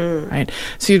need, right?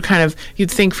 So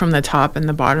you'd think from the top and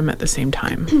the bottom at the same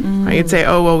time, right? You'd say,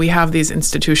 oh, well, we have these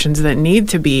institutions that need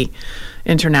to be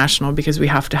international because we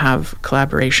have to have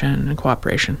collaboration and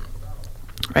cooperation,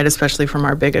 right? Especially from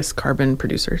our biggest carbon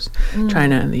producers,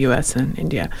 China and the US and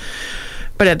India.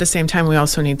 But at the same time, we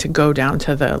also need to go down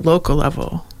to the local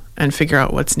level and figure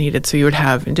out what's needed. So you would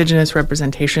have indigenous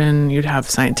representation, you'd have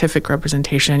scientific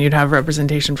representation, you'd have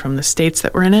representation from the states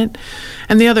that were in it.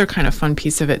 And the other kind of fun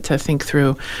piece of it to think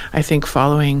through, I think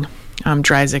following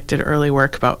Dreisig did early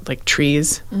work about like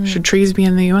trees. Should trees be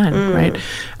in the UN,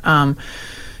 right?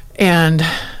 And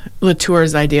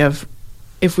Latour's idea of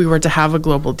if we were to have a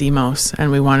global demos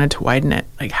and we wanted to widen it,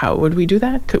 like how would we do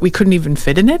that? We couldn't even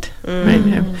fit in it,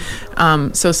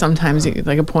 right? So sometimes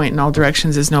like a point in all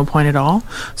directions is no point at all.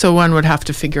 So one would have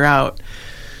to figure out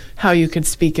how you could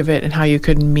speak of it and how you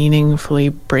could meaningfully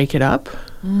break it up,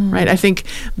 right? I think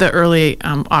the early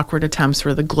awkward attempts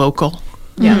were the glocal,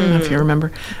 if you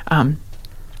remember.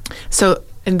 So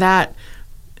in that,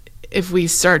 if we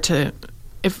start to,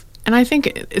 and I think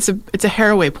it's a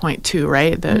Haraway point too,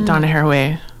 right? The Donna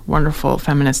Haraway, wonderful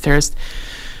feminist theorist,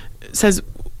 says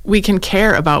we can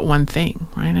care about one thing,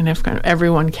 right? And if kind of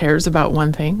everyone cares about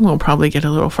one thing, we'll probably get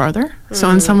a little farther. So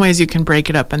in some ways you can break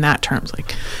it up in that terms.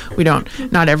 Like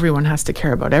not everyone has to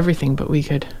care about everything, but we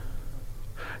could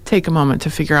take a moment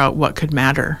to figure out what could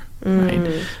matter,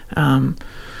 right?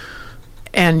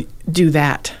 And do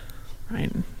that,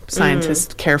 right?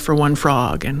 Scientists care for one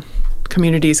frog and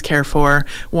communities care for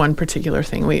one particular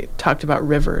thing. We talked about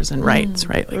rivers and rights,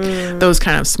 right? Like those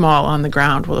kind of small on the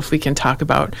ground. Well, if we can talk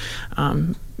about,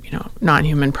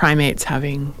 non-human primates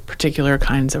having particular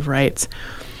kinds of rights,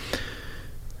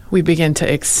 we begin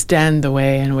to extend the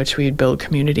way in which we build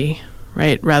community,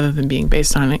 right? Rather than being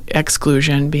based on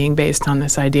exclusion, being based on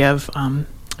this idea of,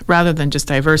 rather than just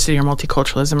diversity or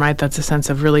multiculturalism, right? That's a sense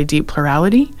of really deep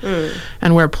plurality.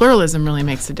 And where pluralism really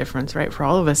makes a difference, right, for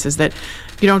all of us is that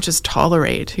you don't just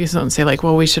tolerate. You don't say like,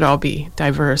 well, we should all be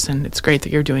diverse and it's great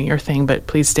that you're doing your thing, but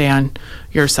please stay on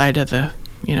your side of the,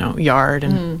 yard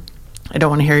and I don't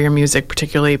want to hear your music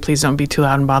particularly. Please don't be too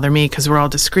loud and bother me because we're all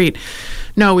discreet.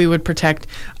 No, we would protect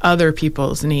other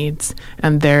people's needs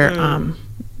and their,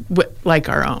 like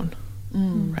our own,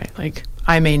 right? Like,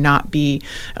 I may not be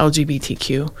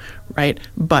LGBTQ, right?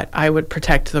 But I would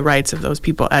protect the rights of those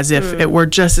people as if it were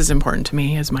just as important to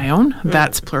me as my own.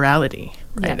 That's plurality,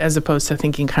 right? As opposed to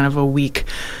thinking kind of a weak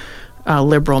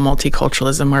liberal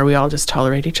multiculturalism where we all just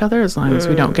tolerate each other as long as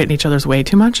we don't get in each other's way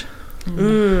too much.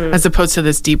 As opposed to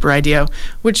this deeper idea,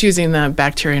 which using the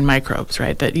bacteria and microbes,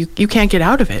 right? That you can't get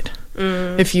out of it.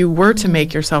 If you were to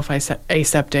make yourself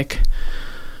aseptic,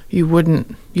 you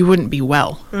wouldn't be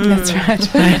well. That's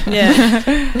right. Yeah.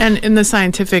 And in the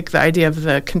scientific, the idea of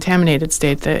the contaminated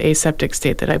state, the aseptic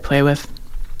state that I play with,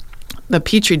 the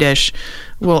Petri dish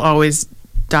will always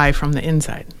die from the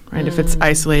inside, right? If it's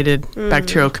isolated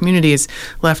bacterial communities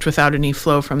left without any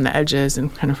flow from the edges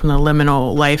and kind of from the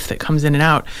liminal life that comes in and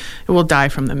out, it will die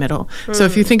from the middle. So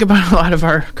if you think about a lot of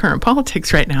our current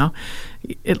politics right now,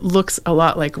 it looks a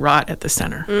lot like rot at the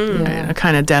center, right? A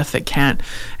kind of death that can't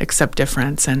accept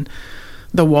difference. And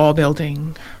the wall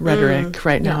building rhetoric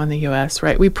right now in the U.S.,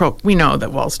 right? We know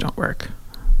that walls don't work,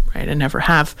 right, and never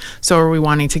have. So are we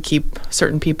wanting to keep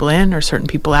certain people in or certain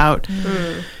people out?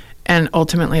 And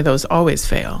ultimately, those always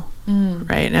fail,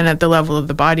 right? And at the level of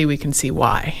the body, we can see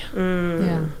why,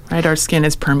 right? Our skin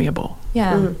is permeable.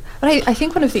 Yeah, but I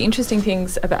think one of the interesting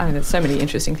things about, I mean, there's so many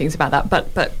interesting things about that,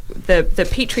 but the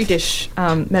Petri dish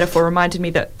metaphor reminded me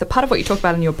that the part of what you talk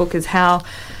about in your book is how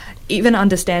even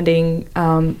understanding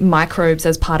microbes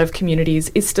as part of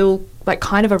communities is still like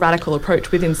kind of a radical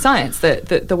approach within science.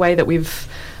 The way that we've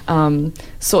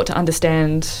sought to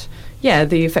understand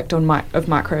the effect of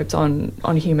microbes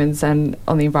on humans and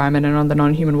on the environment and on the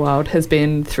non-human world has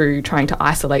been through trying to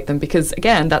isolate them, because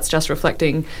again, that's just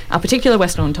reflecting our particular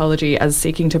Western ontology as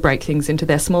seeking to break things into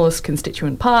their smallest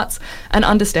constituent parts and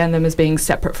understand them as being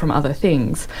separate from other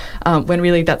things, when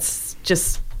really that's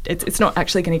just it's not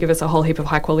actually going to give us a whole heap of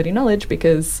high quality knowledge,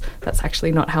 because that's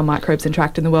actually not how microbes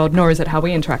interact in the world, nor is it how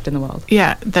we interact in the world.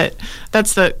 Yeah,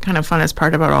 that's the kind of funnest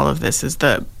part about all of this, is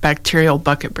the bacterial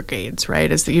bucket brigades,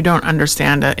 right? Is that you don't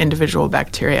understand an individual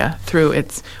bacteria through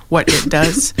what it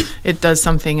does. It does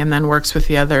something and then works with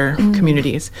the other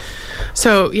communities.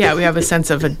 So yeah, we have a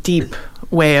sense of a deep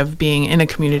way of being in a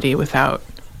community without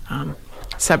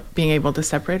being able to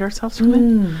separate ourselves from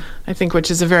it, I think, which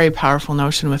is a very powerful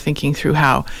notion with thinking through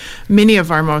how many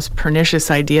of our most pernicious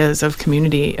ideas of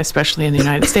community, especially in the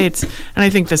United States, and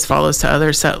I think this follows to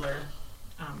other settler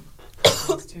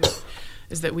things too,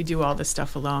 is that we do all this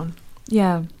stuff alone.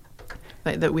 Yeah.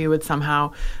 That we would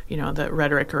somehow, the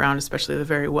rhetoric around, especially the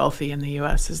very wealthy in the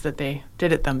U.S., is that they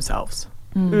did it themselves,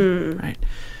 right?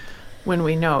 When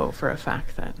we know for a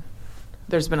fact that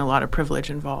there's been a lot of privilege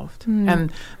involved.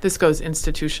 And this goes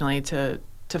institutionally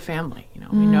to family.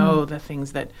 We know the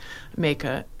things that make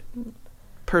a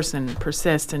person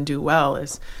persist and do well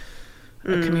is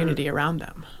a community around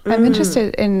them. I'm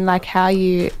interested in like how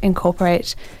you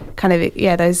incorporate kind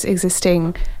of those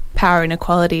existing power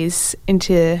inequalities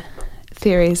into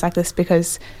theories like this,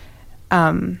 because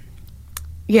I'm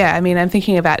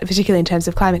thinking about, particularly in terms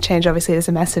of climate change, obviously there's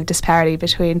a massive disparity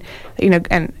between,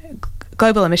 and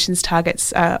global emissions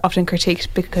targets are often critiqued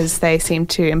because they seem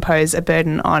to impose a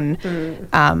burden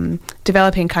on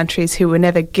developing countries who were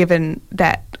never given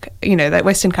that, that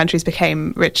Western countries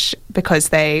became rich because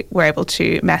they were able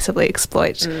to massively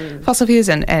exploit fossil fuels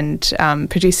and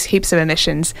produce heaps of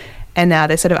emissions. And now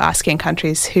they're sort of asking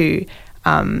countries who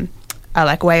are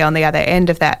like way on the other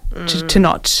end of that to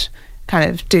not kind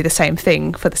of do the same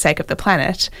thing for the sake of the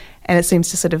planet. And it seems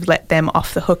to sort of let them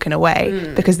off the hook in a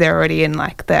way because they're already in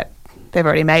like that. They've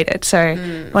already made it.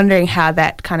 So wondering how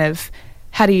that kind of,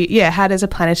 how does a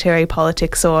planetary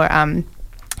politics or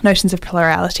notions of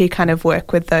plurality kind of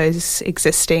work with those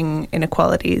existing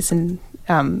inequalities and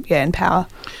in power?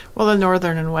 Well, the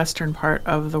northern and western part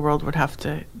of the world would have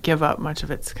to give up much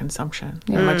of its consumption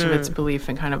and much of its belief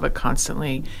in kind of a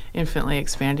constantly, infinitely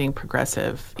expanding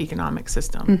progressive economic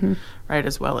system, right,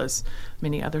 as well as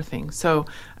many other things. So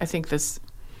I think this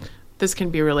can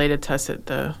be related to us at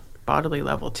the bodily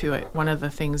level too. One of the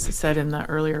things said in the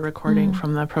earlier recording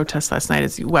from the protest last night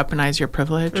is you weaponize your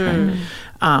privilege, right?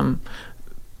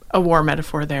 A war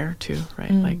metaphor there too,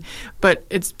 right? But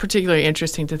it's particularly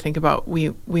interesting to think about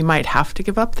we might have to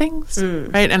give up things,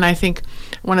 right? And I think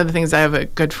one of the things, I have a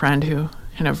good friend who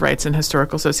kind of writes in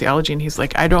historical sociology, and he's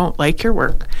like, I don't like your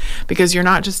work because you're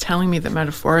not just telling me that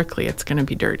metaphorically it's going to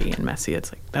be dirty and messy.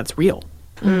 It's like, that's real,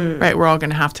 right? We're all going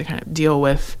to have to kind of deal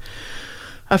with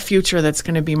a future that's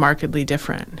going to be markedly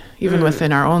different. Even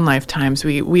within our own lifetimes,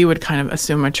 we would kind of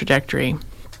assume a trajectory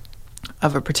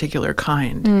of a particular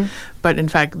kind. But in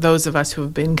fact, those of us who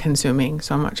have been consuming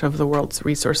so much of the world's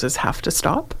resources have to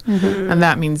stop. And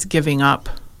that means giving up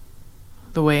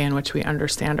the way in which we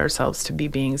understand ourselves to be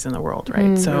beings in the world,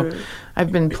 right? So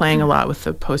I've been playing a lot with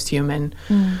the post-human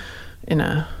in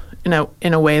a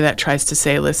way that tries to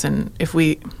say, listen,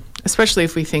 especially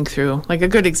if we think through, like a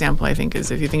good example, I think, is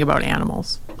if you think about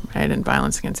animals, right, and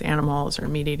violence against animals or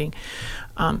meat eating,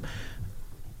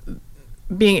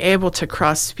 being able to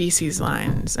cross species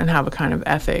lines and have a kind of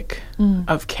ethic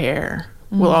of care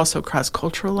will also cross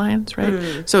cultural lines,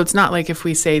 right? So it's not like if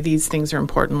we say these things are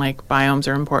important, like biomes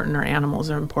are important or animals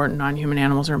are important, non-human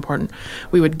animals are important,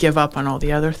 we would give up on all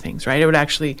the other things, right? It would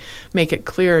actually make it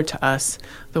clearer to us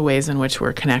the ways in which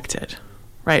we're connected,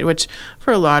 right? Which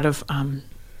for a lot of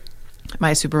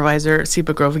my supervisor,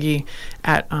 Sipa Grovegi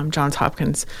at Johns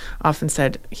Hopkins, often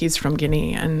said he's from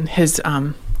Guinea, and his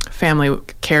family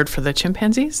cared for the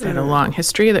chimpanzees. They had a long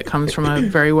history that comes from a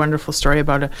very wonderful story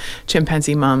about a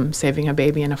chimpanzee mom saving a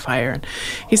baby in a fire. And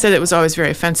he said it was always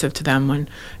very offensive to them when,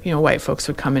 white folks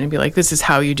would come in and be like, this is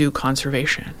how you do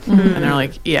conservation. And they're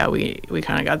like, yeah, we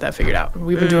kind of got that figured out.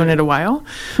 We've been doing it a while.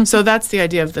 So that's the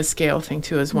idea of the scale thing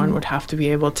too, is one would have to be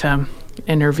able to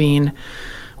intervene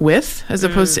with as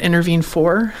opposed to intervene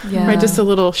for, right? Just a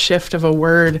little shift of a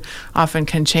word often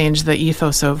can change the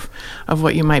ethos of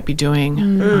what you might be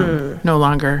doing. No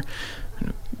longer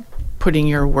putting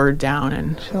your word down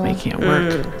and making it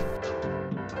work.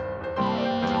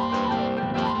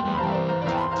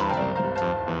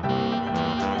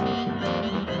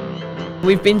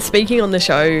 We've been speaking on the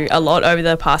show a lot over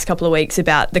the past couple of weeks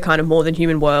about the kind of more than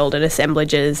human world and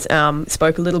assemblages.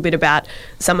 Spoke a little bit about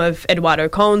some of Eduardo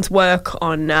Cohen's work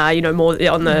on, more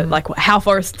on the like how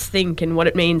forests think and what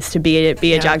it means to be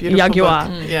a jaguar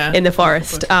in the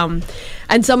forest.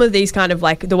 And some of these kind of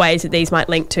like the ways that these might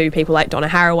link to people like Donna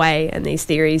Haraway and these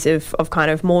theories of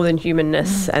kind of more than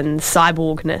humanness and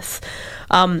cyborgness.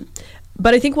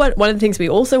 But I think one of the things we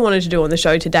also wanted to do on the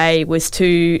show today was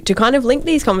to kind of link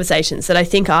these conversations that I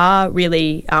think are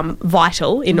really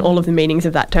vital in all of the meanings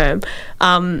of that term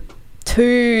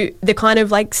to the kind of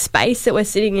like space that we're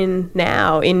sitting in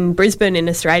now in Brisbane, in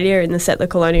Australia, in the settler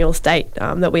colonial state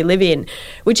that we live in,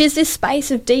 which is this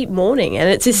space of deep mourning. And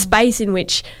it's this space in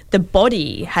which the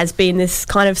body has been this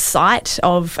kind of site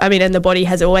of, and the body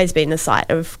has always been the site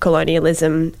of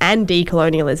colonialism and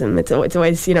decolonialism. It's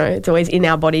always, it's always in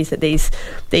our bodies that these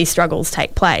struggles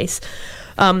take place.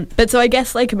 But so I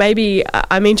guess like maybe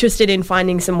I'm interested in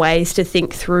finding some ways to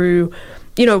think through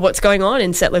what's going on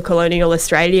in settler colonial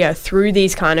Australia through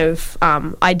these kind of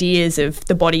ideas of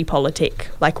the body politic.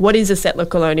 Like, what is a settler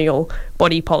colonial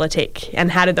body politic, and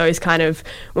how do those kind of,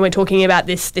 when we're talking about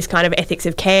this kind of ethics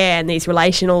of care and these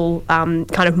relational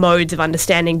kind of modes of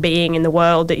understanding being in the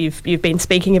world that you've been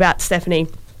speaking about, Stephanie,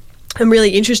 I'm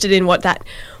really interested in what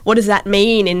does that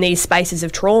mean in these spaces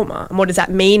of trauma, and what does that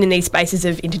mean in these spaces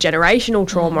of intergenerational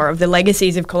trauma, of the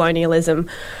legacies of colonialism.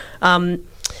 How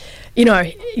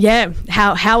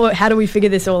do we figure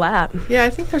this all out? Yeah, I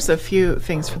think there's a few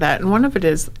things for that, and one of it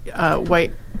is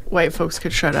white folks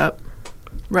could shut up,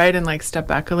 right, and like step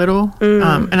back a little.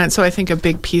 And so I think a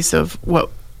big piece of what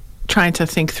trying to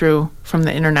think through from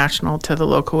the international to the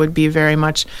local would be very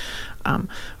much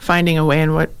finding a way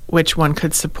in which one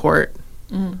could support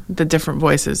the different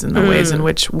voices and the ways in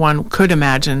which one could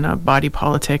imagine a body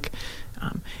politic.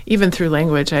 Even through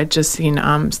language. I had just seen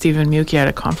Stephen Muki at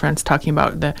a conference talking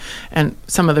about and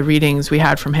some of the readings we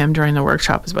had from him during the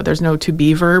workshop is about there's no to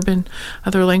be verb in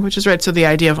other languages, right? So the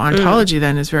idea of ontology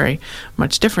then is very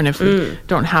much different if we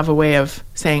don't have a way of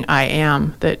saying I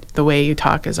am, that the way you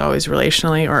talk is always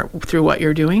relationally or through what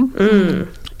you're doing.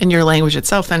 In your language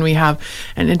itself, then we have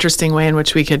an interesting way in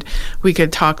which we could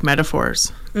talk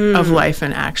metaphors of life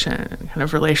and action, kind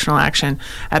of relational action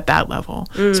at that level.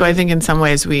 So I think in some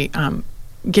ways we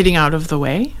getting out of the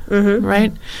way,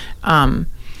 right? And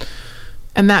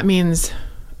that means,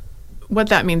 what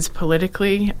that means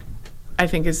politically, I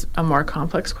think is a more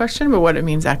complex question, but what it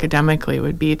means academically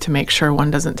would be to make sure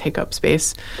one doesn't take up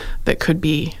space that could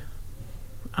be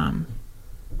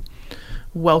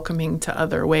welcoming to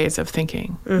other ways of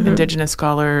thinking, Indigenous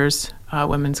scholars,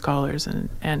 women scholars,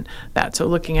 and that. So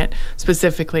looking at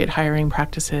specifically at hiring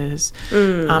practices,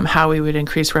 how we would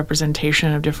increase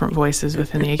representation of different voices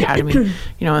within the academy.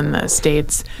 In the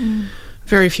States,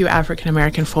 very few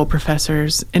African-American full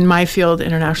professors. In my field,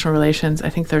 international relations, I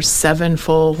think there's 7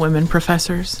 full women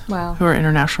professors who are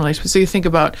international relations. So you think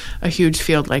about a huge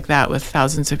field like that with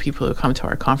thousands of people who come to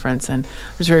our conference, and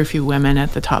there's very few women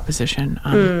at the top position.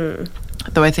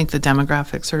 Though I think the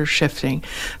demographics are shifting.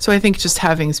 So I think just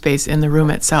having space in the room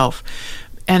itself.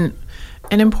 And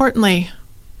importantly,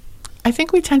 I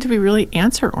think we tend to be really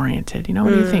answer-oriented. What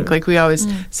do you think? Like we always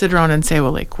sit around and say,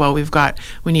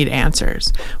 we need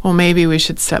answers. Well, maybe we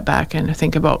should step back and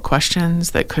think about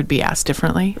questions that could be asked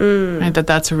differently. Right?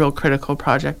 That's a real critical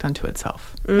project unto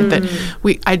itself. Right? That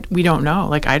we don't know.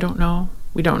 Like I don't know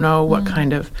We don't know what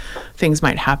kind of things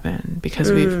might happen because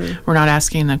we're not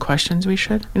asking the questions we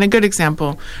should. And a good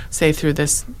example, say through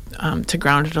this, to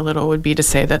ground it a little, would be to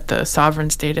say that the sovereign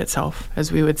state itself,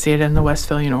 as we would see it in the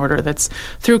Westphalian order, that's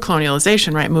through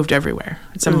colonialization, right, moved everywhere.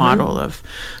 It's a model of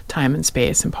time and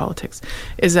space and politics,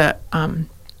 is an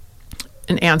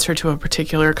answer to a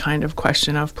particular kind of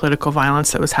question of political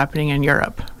violence that was happening in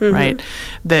Europe, right?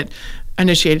 That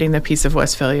initiating the Peace of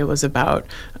Westphalia was about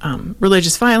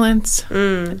religious violence,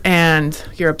 and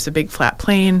Europe's a big flat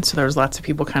plain, so there was lots of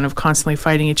people kind of constantly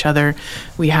fighting each other.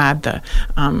 We had the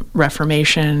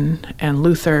Reformation and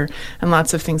Luther and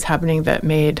lots of things happening that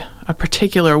made a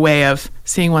particular way of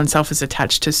seeing oneself as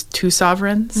attached to two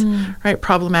sovereigns, right,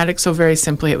 problematic. So very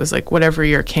simply, it was like whatever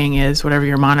your king is, whatever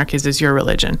your monarch is your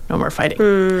religion. No more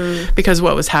fighting. Because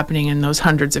what was happening in those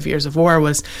hundreds of years of war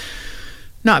was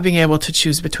not being able to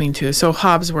choose between two. So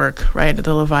Hobbes' work, right,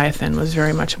 the Leviathan, was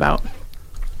very much about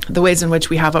the ways in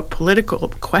which we have a political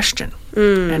question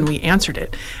and we answered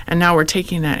it. And now we're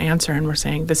taking that answer and we're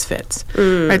saying this fits.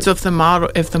 Right? So if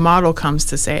the model comes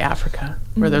to, say, Africa,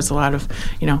 where there's a lot of,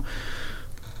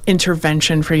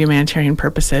 intervention for humanitarian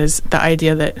purposes, the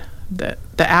idea that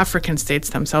the African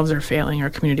states themselves are failing, or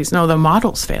communities. No, the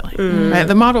model's failing. Right?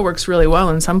 The model works really well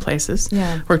in some places,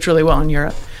 worked really well in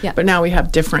Europe, but now we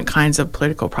have different kinds of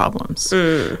political problems.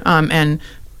 And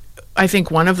I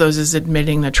think one of those is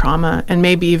admitting the trauma, and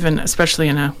maybe even, especially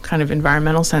in a kind of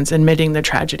environmental sense, admitting the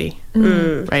tragedy,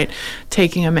 right?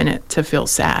 Taking a minute to feel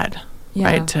sad,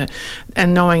 right?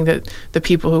 And knowing that the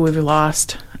people who we've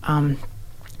lost,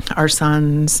 our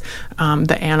sons,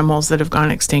 the animals that have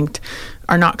gone extinct,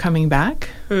 are not coming back.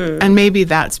 And maybe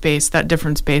that space, that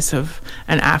different space of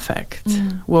an affect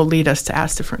will lead us to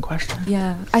ask different questions.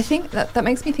 Yeah, I think that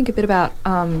makes me think a bit about,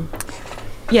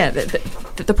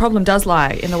 the problem does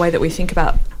lie in the way that we think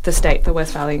about the state, the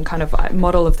Westphalian kind of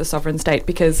model of the sovereign state,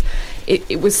 because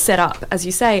it was set up, as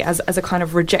you say, as a kind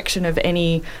of rejection of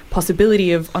any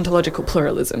possibility of ontological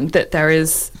pluralism,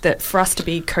 that for us to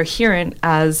be coherent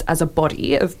as a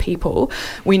body of people,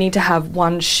 we need to have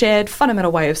one shared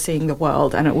fundamental way of seeing the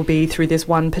world, and it will be through this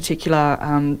one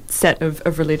particular set of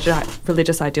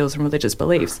religious ideals and religious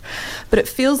beliefs. But it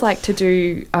feels like to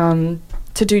do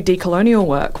decolonial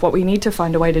work, what we need to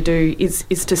find a way to do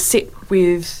is to sit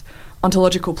with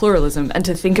ontological pluralism and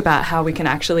to think about how we can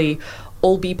actually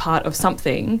all be part of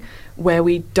something where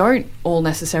we don't all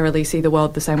necessarily see the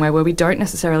world the same way, where we don't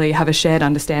necessarily have a shared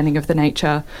understanding of the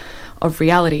nature of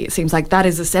reality. It seems like that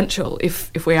is essential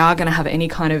if we are going to have any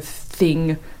kind of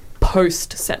thing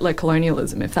post-settler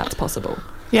colonialism, if that's possible.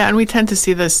 Yeah, and we tend to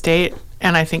see the state,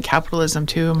 and I think capitalism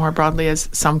too, more broadly, as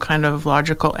some kind of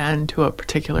logical end to a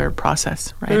particular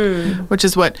process, right? Which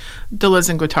is what Deleuze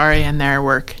and Guattari in their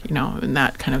work, in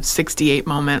that kind of 68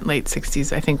 moment, late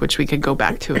 60s, I think, which we could go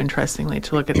back to, interestingly,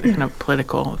 to look at the kind of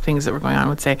political things that were going on,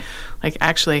 would say, like,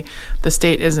 actually, the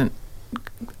state isn't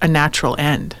a natural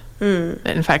end.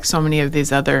 In fact, so many of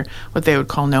these other, what they would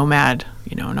call nomad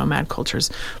cultures,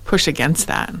 push against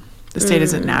that. The state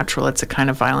isn't natural. It's a kind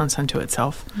of violence unto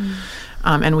itself.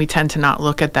 And we tend to not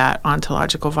look at that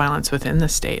ontological violence within the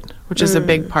state, which is a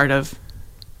big part of,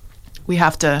 we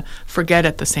have to forget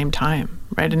at the same time,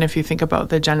 right? And if you think about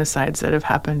the genocides that have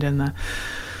happened in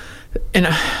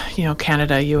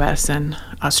Canada, US, and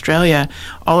Australia,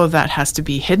 all of that has to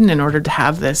be hidden in order to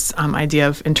have this idea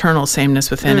of internal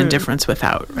sameness within and difference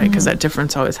without, right? Because that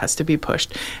difference always has to be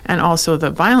pushed. And also the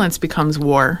violence becomes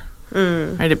war.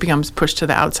 Right, it becomes pushed to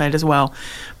the outside as well.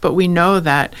 But we know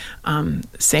that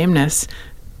sameness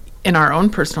in our own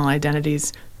personal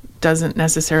identities doesn't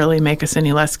necessarily make us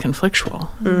any less conflictual,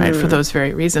 right? For those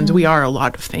very reasons, we are a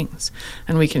lot of things,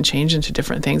 and we can change into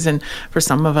different things. And for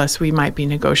some of us, we might be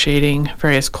negotiating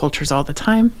various cultures all the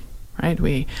time, right?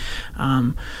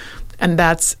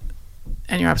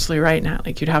 And you're absolutely right, Nat.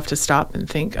 Like, you'd have to stop and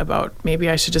think about, maybe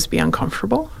I should just be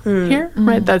uncomfortable here,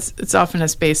 right? It's often a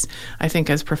space, I think,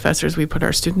 as professors, we put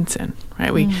our students in,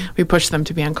 right? We push them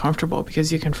to be uncomfortable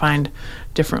because you can find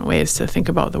different ways to think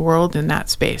about the world in that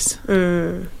space.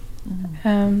 I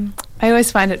always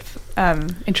find it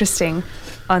interesting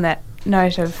on that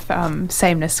note of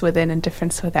sameness within and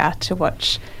difference without, to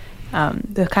watch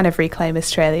the kind of Reclaim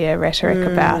Australia rhetoric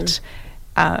about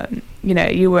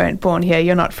you weren't born here,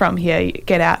 you're not from here, you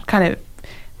get out, kind of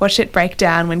watch it break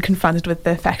down when confronted with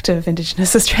the fact of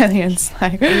Indigenous Australians.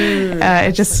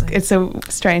 It's a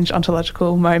strange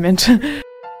ontological moment.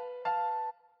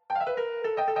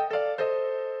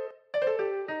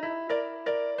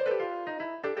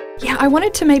 Yeah, I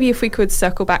wanted to maybe, if we could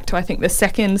circle back to, I think, the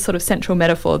second sort of central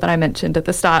metaphor that I mentioned at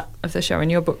the start of the show in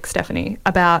your book, Stephanie,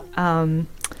 about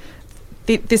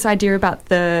this idea about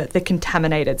the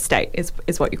contaminated state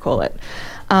is what you call it.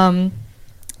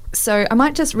 So I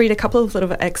might just read a couple of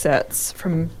little excerpts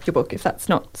from your book, if that's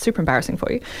not super embarrassing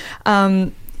for you.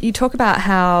 You talk about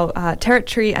how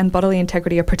territory and bodily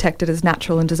integrity are protected as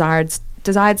natural and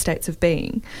desired states of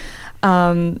being,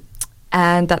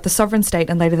 and that the sovereign state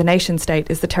and later the nation state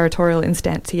is the territorial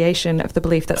instantiation of the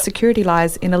belief that security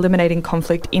lies in eliminating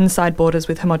conflict inside borders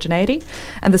with homogeneity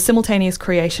and the simultaneous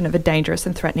creation of a dangerous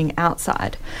and threatening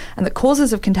outside, and that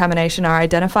causes of contamination are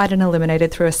identified and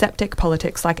eliminated through aseptic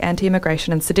politics like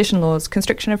anti-immigration and sedition laws,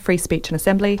 constriction of free speech and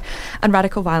assembly, and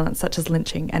radical violence such as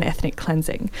lynching and ethnic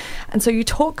cleansing. And so you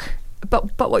talk,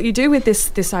 but what you do with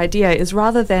this idea is,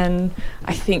 rather than,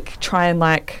 I think, try and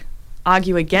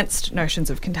argue against notions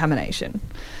of contamination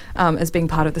as being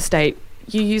part of the state,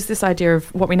 you use this idea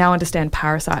of what we now understand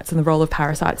parasites and the role of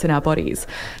parasites in our bodies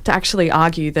to actually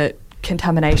argue that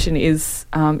contamination is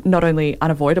not only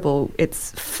unavoidable,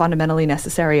 it's fundamentally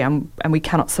necessary, and we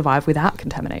cannot survive without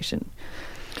contamination.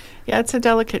 Yeah, it's a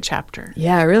delicate chapter.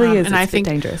 Yeah, it really is. And I think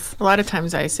dangerous. A lot of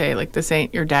times I say, this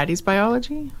ain't your daddy's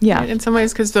biology. Yeah. Right? In some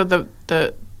ways, because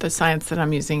the science that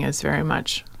I'm using is very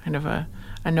much kind of a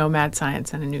nomad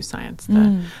science and a new science.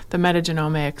 The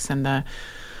metagenomics and the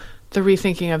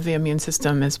rethinking of the immune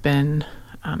system has been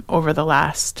over the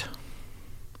last,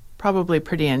 probably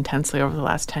pretty intensely over the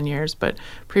last 10 years. But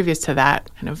previous to that,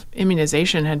 kind of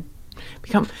immunization had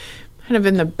become kind of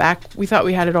in the back. We thought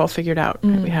we had it all figured out.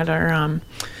 Right? We had our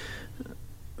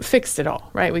fixed it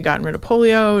all, right? We gotten rid of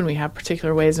polio, and we have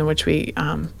particular ways in which we,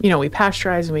 we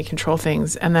pasteurize and we control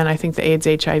things. And then I think the AIDS,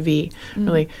 HIV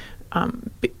really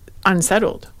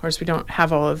unsettled. Of course, we don't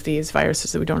have all of these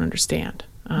viruses that we don't understand,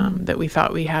 that we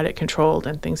thought we had it controlled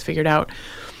and things figured out.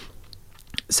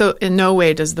 So in no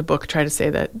way does the book try to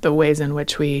say that the ways in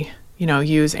which we,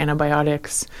 use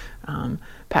antibiotics,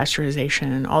 pasteurization,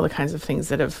 and all the kinds of things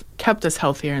that have kept us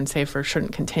healthier and safer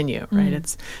shouldn't continue, right?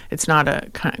 It's not a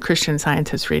kind of Christian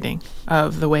Scientist reading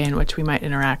of the way in which we might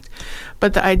interact.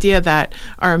 But the idea that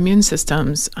our immune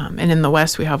systems, and in the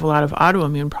West we have a lot of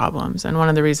autoimmune problems, and one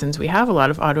of the reasons we have a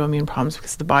lot of autoimmune problems is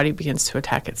because the body begins to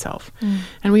attack itself.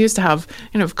 And we used to have,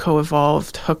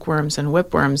 co-evolved hookworms and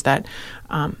whipworms that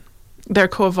they're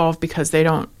co-evolved because they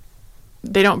don't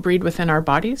breed within our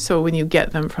bodies. So when you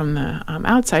get them from the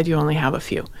outside, you only have a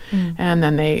few. And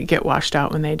then they get washed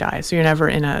out when they die. So you're never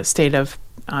in a state of,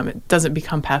 it doesn't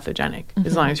become pathogenic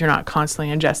as long as you're not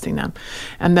constantly ingesting them.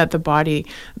 And that the body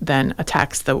then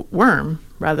attacks the worm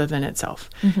rather than itself.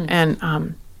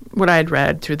 And what I had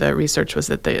read through the research was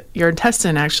that your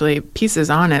intestine, actually,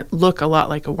 pieces on it look a lot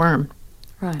like a worm.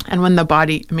 Right. And when the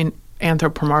body,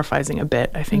 anthropomorphizing a bit,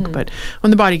 I think, but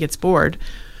when the body gets bored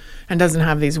and doesn't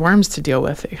have these worms to deal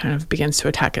with, it kind of begins to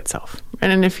attack itself.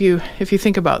 And if you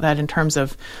think about that in terms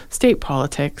of state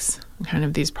politics, kind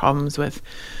of these problems with,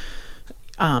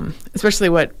 especially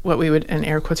what we would in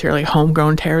air quotes here, like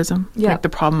homegrown terrorism, like the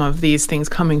problem of these things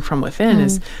coming from within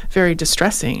is very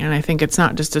distressing. And I think it's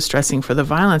not just distressing for the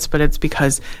violence, but it's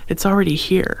because it's already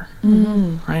here,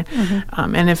 right?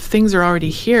 And if things are already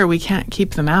here, we can't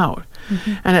keep them out.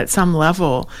 And at some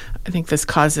level, I think this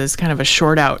causes kind of a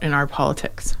short out in our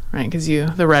politics, right? Because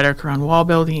the rhetoric around wall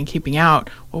building and keeping out,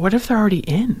 well, what if they're already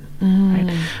in,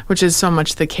 right? Which is so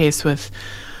much the case with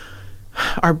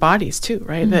our bodies too,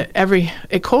 right? That every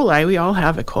E. coli, we all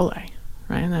have E. coli,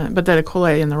 right? But that E.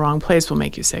 coli in the wrong place will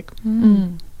make you sick.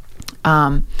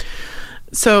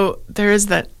 So there is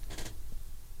the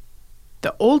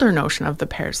older notion of the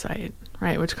parasite,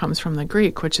 right, which comes from the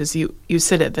Greek, which is you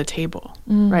sit at the table,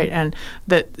 right, and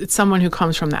that it's someone who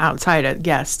comes from the outside, a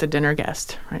guest, a dinner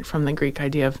guest, right, from the Greek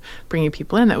idea of bringing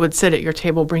people in, that would sit at your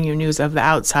table, bring you news of the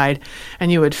outside,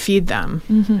 and you would feed them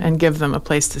and give them a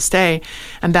place to stay,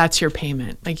 and that's your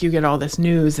payment. Like, you get all this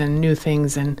news and new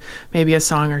things and maybe a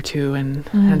song or two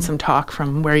and some talk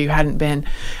from where you hadn't been,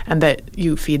 and that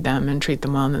you feed them and treat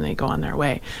them well, and then they go on their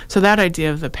way. So that idea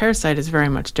of the parasite is very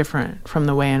much different from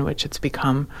the way in which it's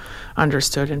become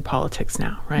understood in politics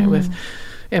now, right? With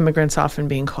immigrants often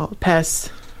being called pests,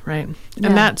 right?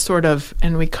 And that sort of,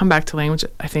 and we come back to language,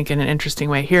 I think, in an interesting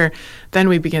way here. Then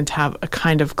we begin to have a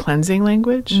kind of cleansing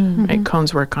language, right?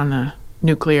 Cohn's work on the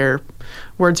nuclear,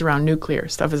 words around nuclear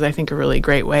stuff is, I think, a really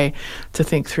great way to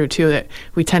think through, too, that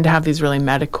we tend to have these really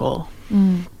medical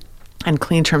and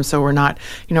clean terms. So we're not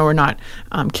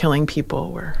killing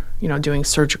people. We're, doing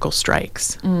surgical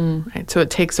strikes, right? So it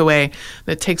takes away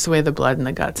the blood and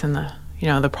the guts and the,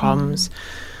 the problems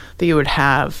that you would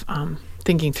have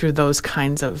thinking through those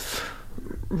kinds of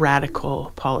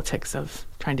radical politics of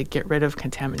trying to get rid of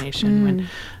contamination when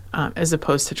as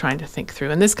opposed to trying to think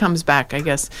through. And this comes back, I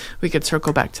guess we could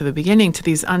circle back to the beginning, to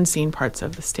these unseen parts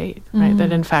of the state, right?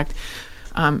 That in fact,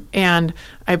 and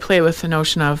I play with the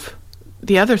notion of,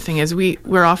 the other thing is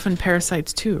we're often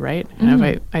parasites too, right?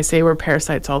 And I say we're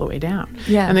parasites all the way down.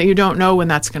 Yeah. And that you don't know when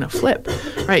that's going to flip,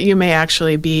 right? You may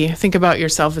actually think about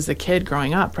yourself as a kid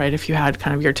growing up, right? If you had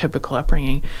kind of your typical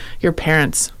upbringing, your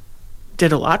parents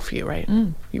did a lot for you, right?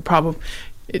 You probably,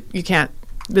 you can't,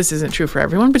 this isn't true for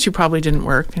everyone, but you probably didn't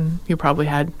work and you probably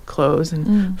had clothes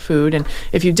and food. And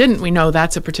if you didn't, we know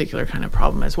that's a particular kind of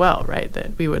problem as well, right?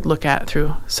 That we would look at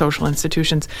through social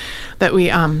institutions that we,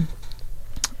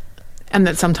 and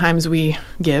that sometimes we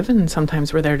give and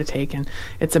sometimes we're there to take. And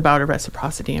it's about a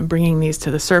reciprocity and bringing these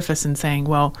to the surface and saying,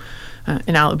 well,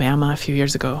 in Alabama a few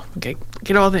years ago, okay,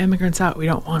 get all the immigrants out. We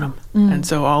don't want them. And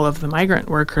so all of the migrant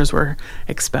workers were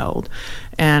expelled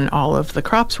and all of the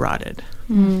crops rotted.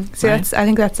 So right? I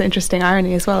think that's the interesting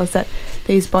irony as well, is that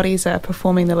these bodies are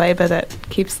performing the labour that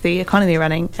keeps the economy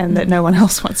running and that no one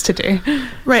else wants to do.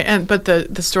 Right, but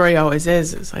the story always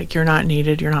is like, you're not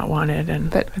needed, you're not wanted.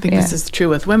 And I think this is true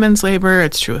with women's labour,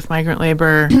 it's true with migrant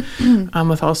labour,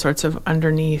 with all sorts of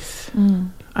underneath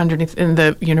in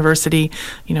the university,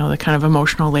 the kind of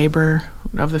emotional labour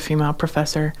of the female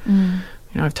professor.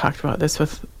 I've talked about this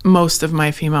with most of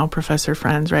my female professor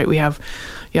friends, right? We have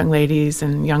young ladies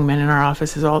and young men in our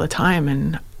offices all the time,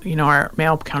 and our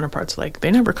male counterparts are like, they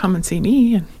never come and see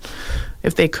me, and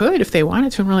if they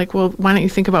wanted to, and we're like, well, why don't you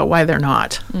think about why they're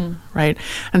not, right?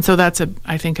 And so that's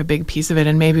I think a big piece of it,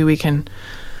 and maybe we can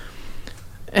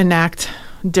enact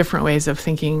different ways of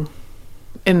thinking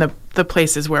in the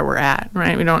places where we're at,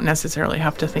 right? We don't necessarily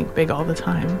have to think big all the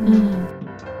time.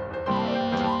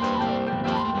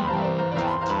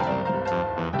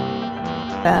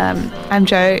 I'm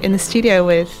Jo in the studio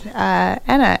with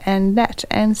Anna and Nat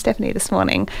and Stephanie this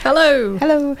morning. Hello.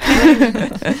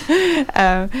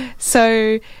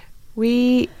 So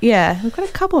we've got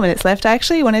a couple of minutes left. I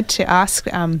actually wanted to ask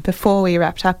before we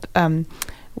wrapped up.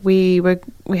 We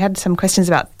had some questions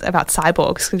about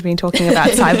cyborgs, because we've been talking about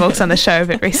cyborgs on the show a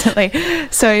bit recently.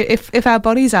 So if our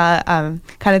bodies are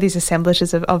kind of these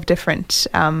assemblages of different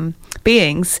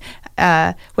beings,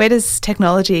 where does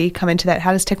technology come into that?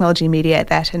 How does technology mediate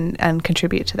that and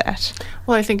contribute to that?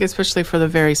 Well, I think especially for the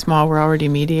very small, we're already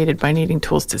mediated by needing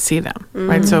tools to see them,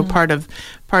 right? So part of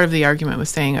the argument with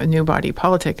saying a new body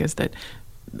politic is that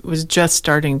it was just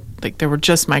starting, like there were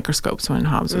just microscopes when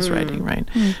Hobbes was writing, right?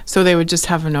 So they would just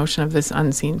have a notion of this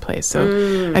unseen place.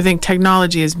 So I think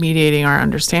technology is mediating our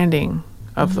understanding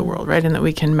of the world, right? And that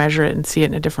we can measure it and see it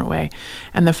in a different way.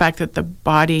 And the fact that the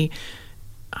body,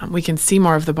 we can see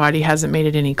more of the body hasn't made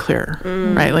it any clearer,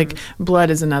 right? Like blood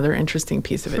is another interesting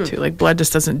piece of it too. Like blood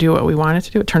just doesn't do what we want it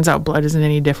to do. It turns out blood isn't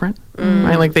any different,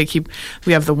 right? Like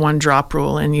we have the one drop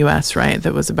rule in U.S., right?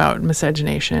 That was about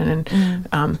miscegenation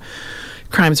and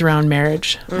crimes around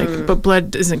marriage, but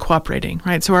blood isn't cooperating,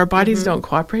 right? So our bodies don't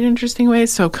cooperate in interesting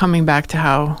ways. So coming back to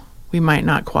how we might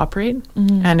not cooperate,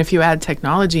 and if you add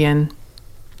technology in,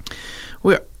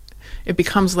 it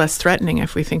becomes less threatening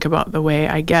if we think about the way,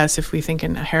 I guess, if we think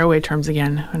in Haraway terms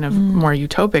again, kind of more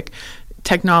utopic,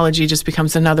 technology just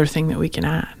becomes another thing that we can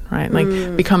add, right?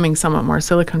 Like becoming somewhat more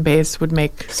silicon-based would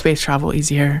make space travel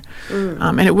easier,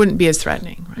 and it wouldn't be as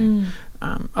threatening,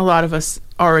 right? A lot of us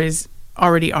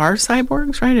already are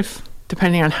cyborgs, right? If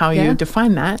depending on how you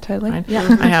define that. Totally. Right?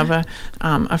 Yeah. I have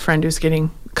a friend who's getting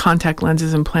contact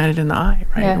lenses implanted in the eye,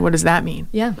 right? Yeah. What does that mean?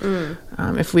 Yeah.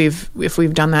 If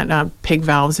we've done that, pig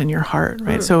valves in your heart,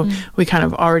 right? So we kind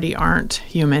of already aren't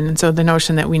human, and so the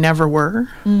notion that we never were,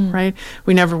 right?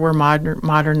 We never were modern,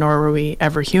 nor were we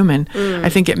ever human. I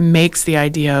think it makes the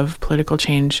idea of political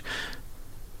change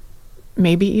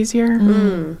maybe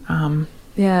easier.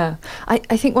 Yeah, I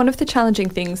think one of the challenging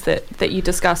things that you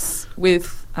discuss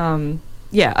with, a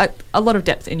lot of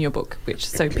depth in your book,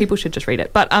 so people should just read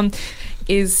it, but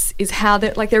is how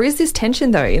that, like, there is this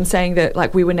tension though in saying that,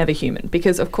 like, we were never human,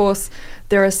 because of course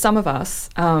there are some of us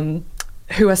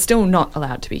who are still not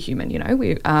allowed to be human.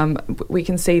 We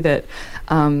can see that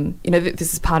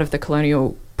this is part of the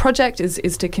colonial project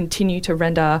is to continue to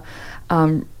render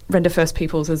First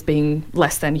Peoples as being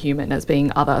less than human, as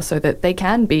being other, so that they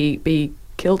can be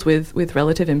killed with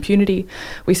relative impunity.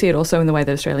 We see it also in the way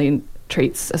that Australia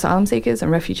treats asylum seekers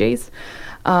and refugees.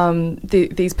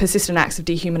 these persistent acts of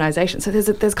dehumanization. So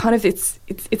there's kind of it's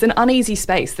an uneasy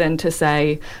space then to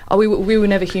say, oh, we were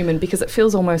never human, because it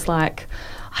feels almost like,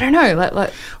 I don't know.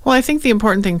 Well, I think the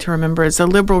important thing to remember is the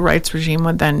liberal rights regime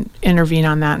would then intervene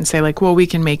on that and say, like, well, we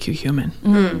can make you human,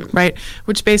 right?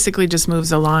 Which basically just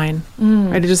moves a line,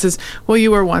 right? It just says, well,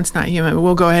 you were once not human, but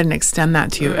we'll go ahead and extend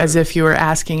that to you as if you were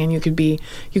asking and you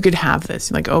could have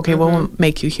this. Like, okay, well, we'll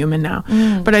make you human now.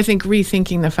 But I think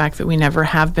rethinking the fact that we never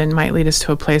have been might lead us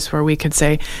to a place where we could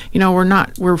say,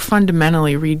 we're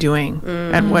fundamentally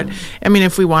redoing at what, I mean,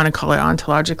 if we want to call it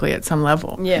ontologically at some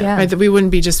level, right? That we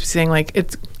wouldn't be just saying, like,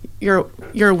 you're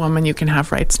a woman, you can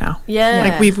have rights now.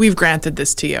 Like we've granted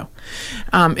this to you.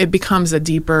 It becomes a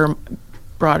deeper,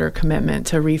 broader commitment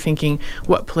to rethinking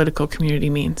what political community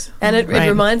means. And it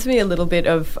reminds me a little bit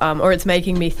of, or it's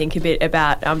making me think a bit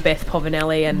about Beth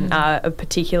Povinelli and a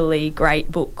particularly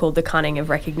great book called The Cunning of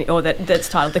Recognition, or that's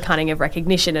titled The Cunning of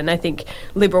Recognition. And I think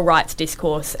liberal rights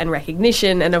discourse and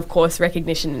recognition, and of course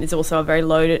recognition is also a very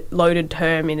loaded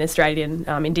term in Australian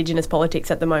Indigenous politics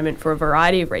at the moment for a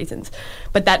variety of reasons.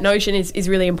 But that notion is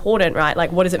really important, right?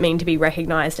 Like, what does it mean to be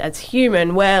recognised as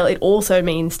human? Well, it also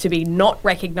means to be not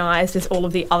recognised as all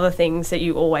of the other things that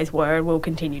you always were and will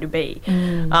continue to be.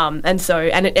 And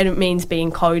it means being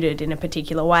coded in a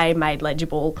particular way, made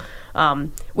legible,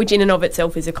 which in and of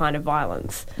itself is a kind of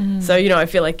violence. So, I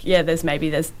feel like,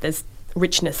 there's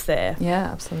richness there. Yeah,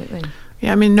 absolutely.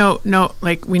 Yeah, I mean,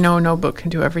 we know no book can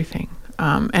do everything.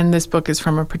 And this book is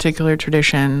from a particular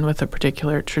tradition with a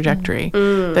particular trajectory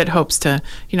that hopes to,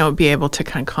 be able to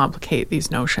kind of complicate these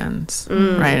notions,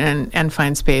 right? And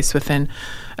find space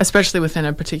especially within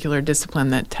a particular discipline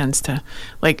that tends to,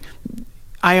 like,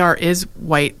 IR is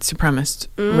white supremacist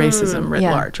racism writ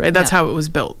large, right? That's how it was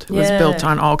built. It was built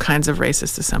on all kinds of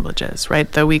racist assemblages,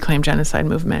 right? The We Claim Genocide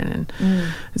movement,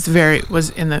 and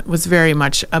was very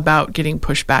much about getting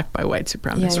pushed back by white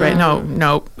supremacists, right?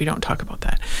 No, we don't talk about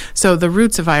that. So the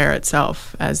roots of IR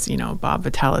itself, as Bob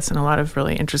Vitalis and a lot of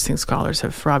really interesting scholars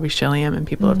Robbie Shilliam and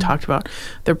people have talked about,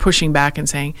 they're pushing back and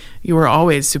saying you were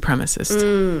always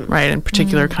supremacist, right? And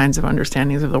particular kinds of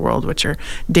understandings of the world which are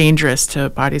dangerous to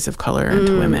bodies of color and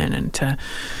to women and to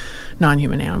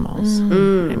non-human animals.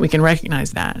 And we can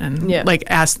recognize that and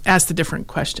ask the different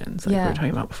questions like we were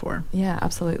talking about before. Yeah,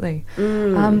 absolutely.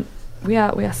 We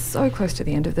are so close to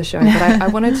the end of the show, but I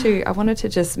wanted to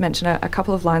just mention a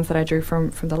couple of lines that I drew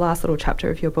from the last little chapter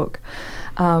of your book,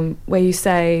 where you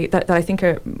say that I think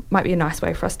might be a nice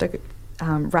way for us to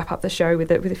wrap up the show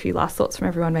with a few last thoughts from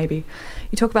everyone. Maybe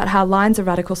you talk about how lines of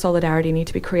radical solidarity need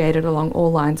to be created along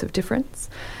all lines of difference.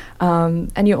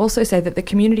 And you also say that the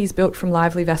communities built from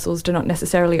lively vessels do not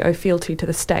necessarily owe fealty to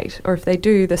the state, or if they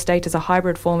do, the state is a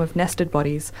hybrid form of nested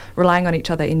bodies relying on each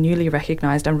other in newly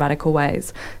recognised and radical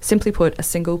ways. Simply put, a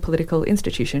single political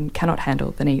institution cannot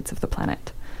handle the needs of the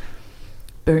planet.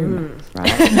 Boom.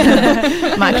 Right.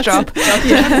 Mic drop.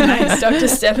 Nice. Dr.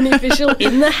 Stephanie Fishel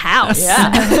in the house.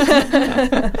 Yeah.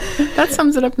 That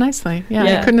sums it up nicely. Yeah,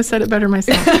 I couldn't have said it better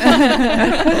myself.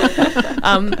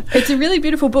 It's a really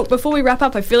beautiful book. Before we wrap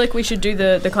up, I feel like we should do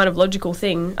the kind of logical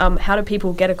thing. How do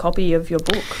people get a copy of your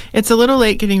book? It's a little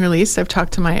late getting released. I've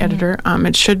talked to my editor.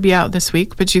 It should be out this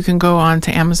week, but you can go on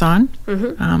to Amazon.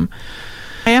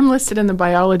 I am listed in the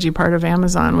biology part of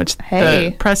Amazon, which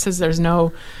the press says there's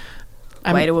no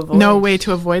way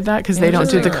to avoid that because they don't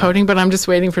do the coding, but I'm just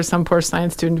waiting for some poor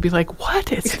science student to be like,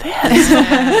 what is this?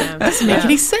 Doesn't make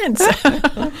any sense.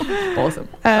 Awesome.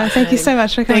 Thank you so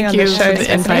much for coming on the show. Thank you for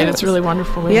the invite. It's really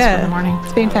wonderful with us for the morning.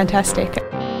 It's been fantastic.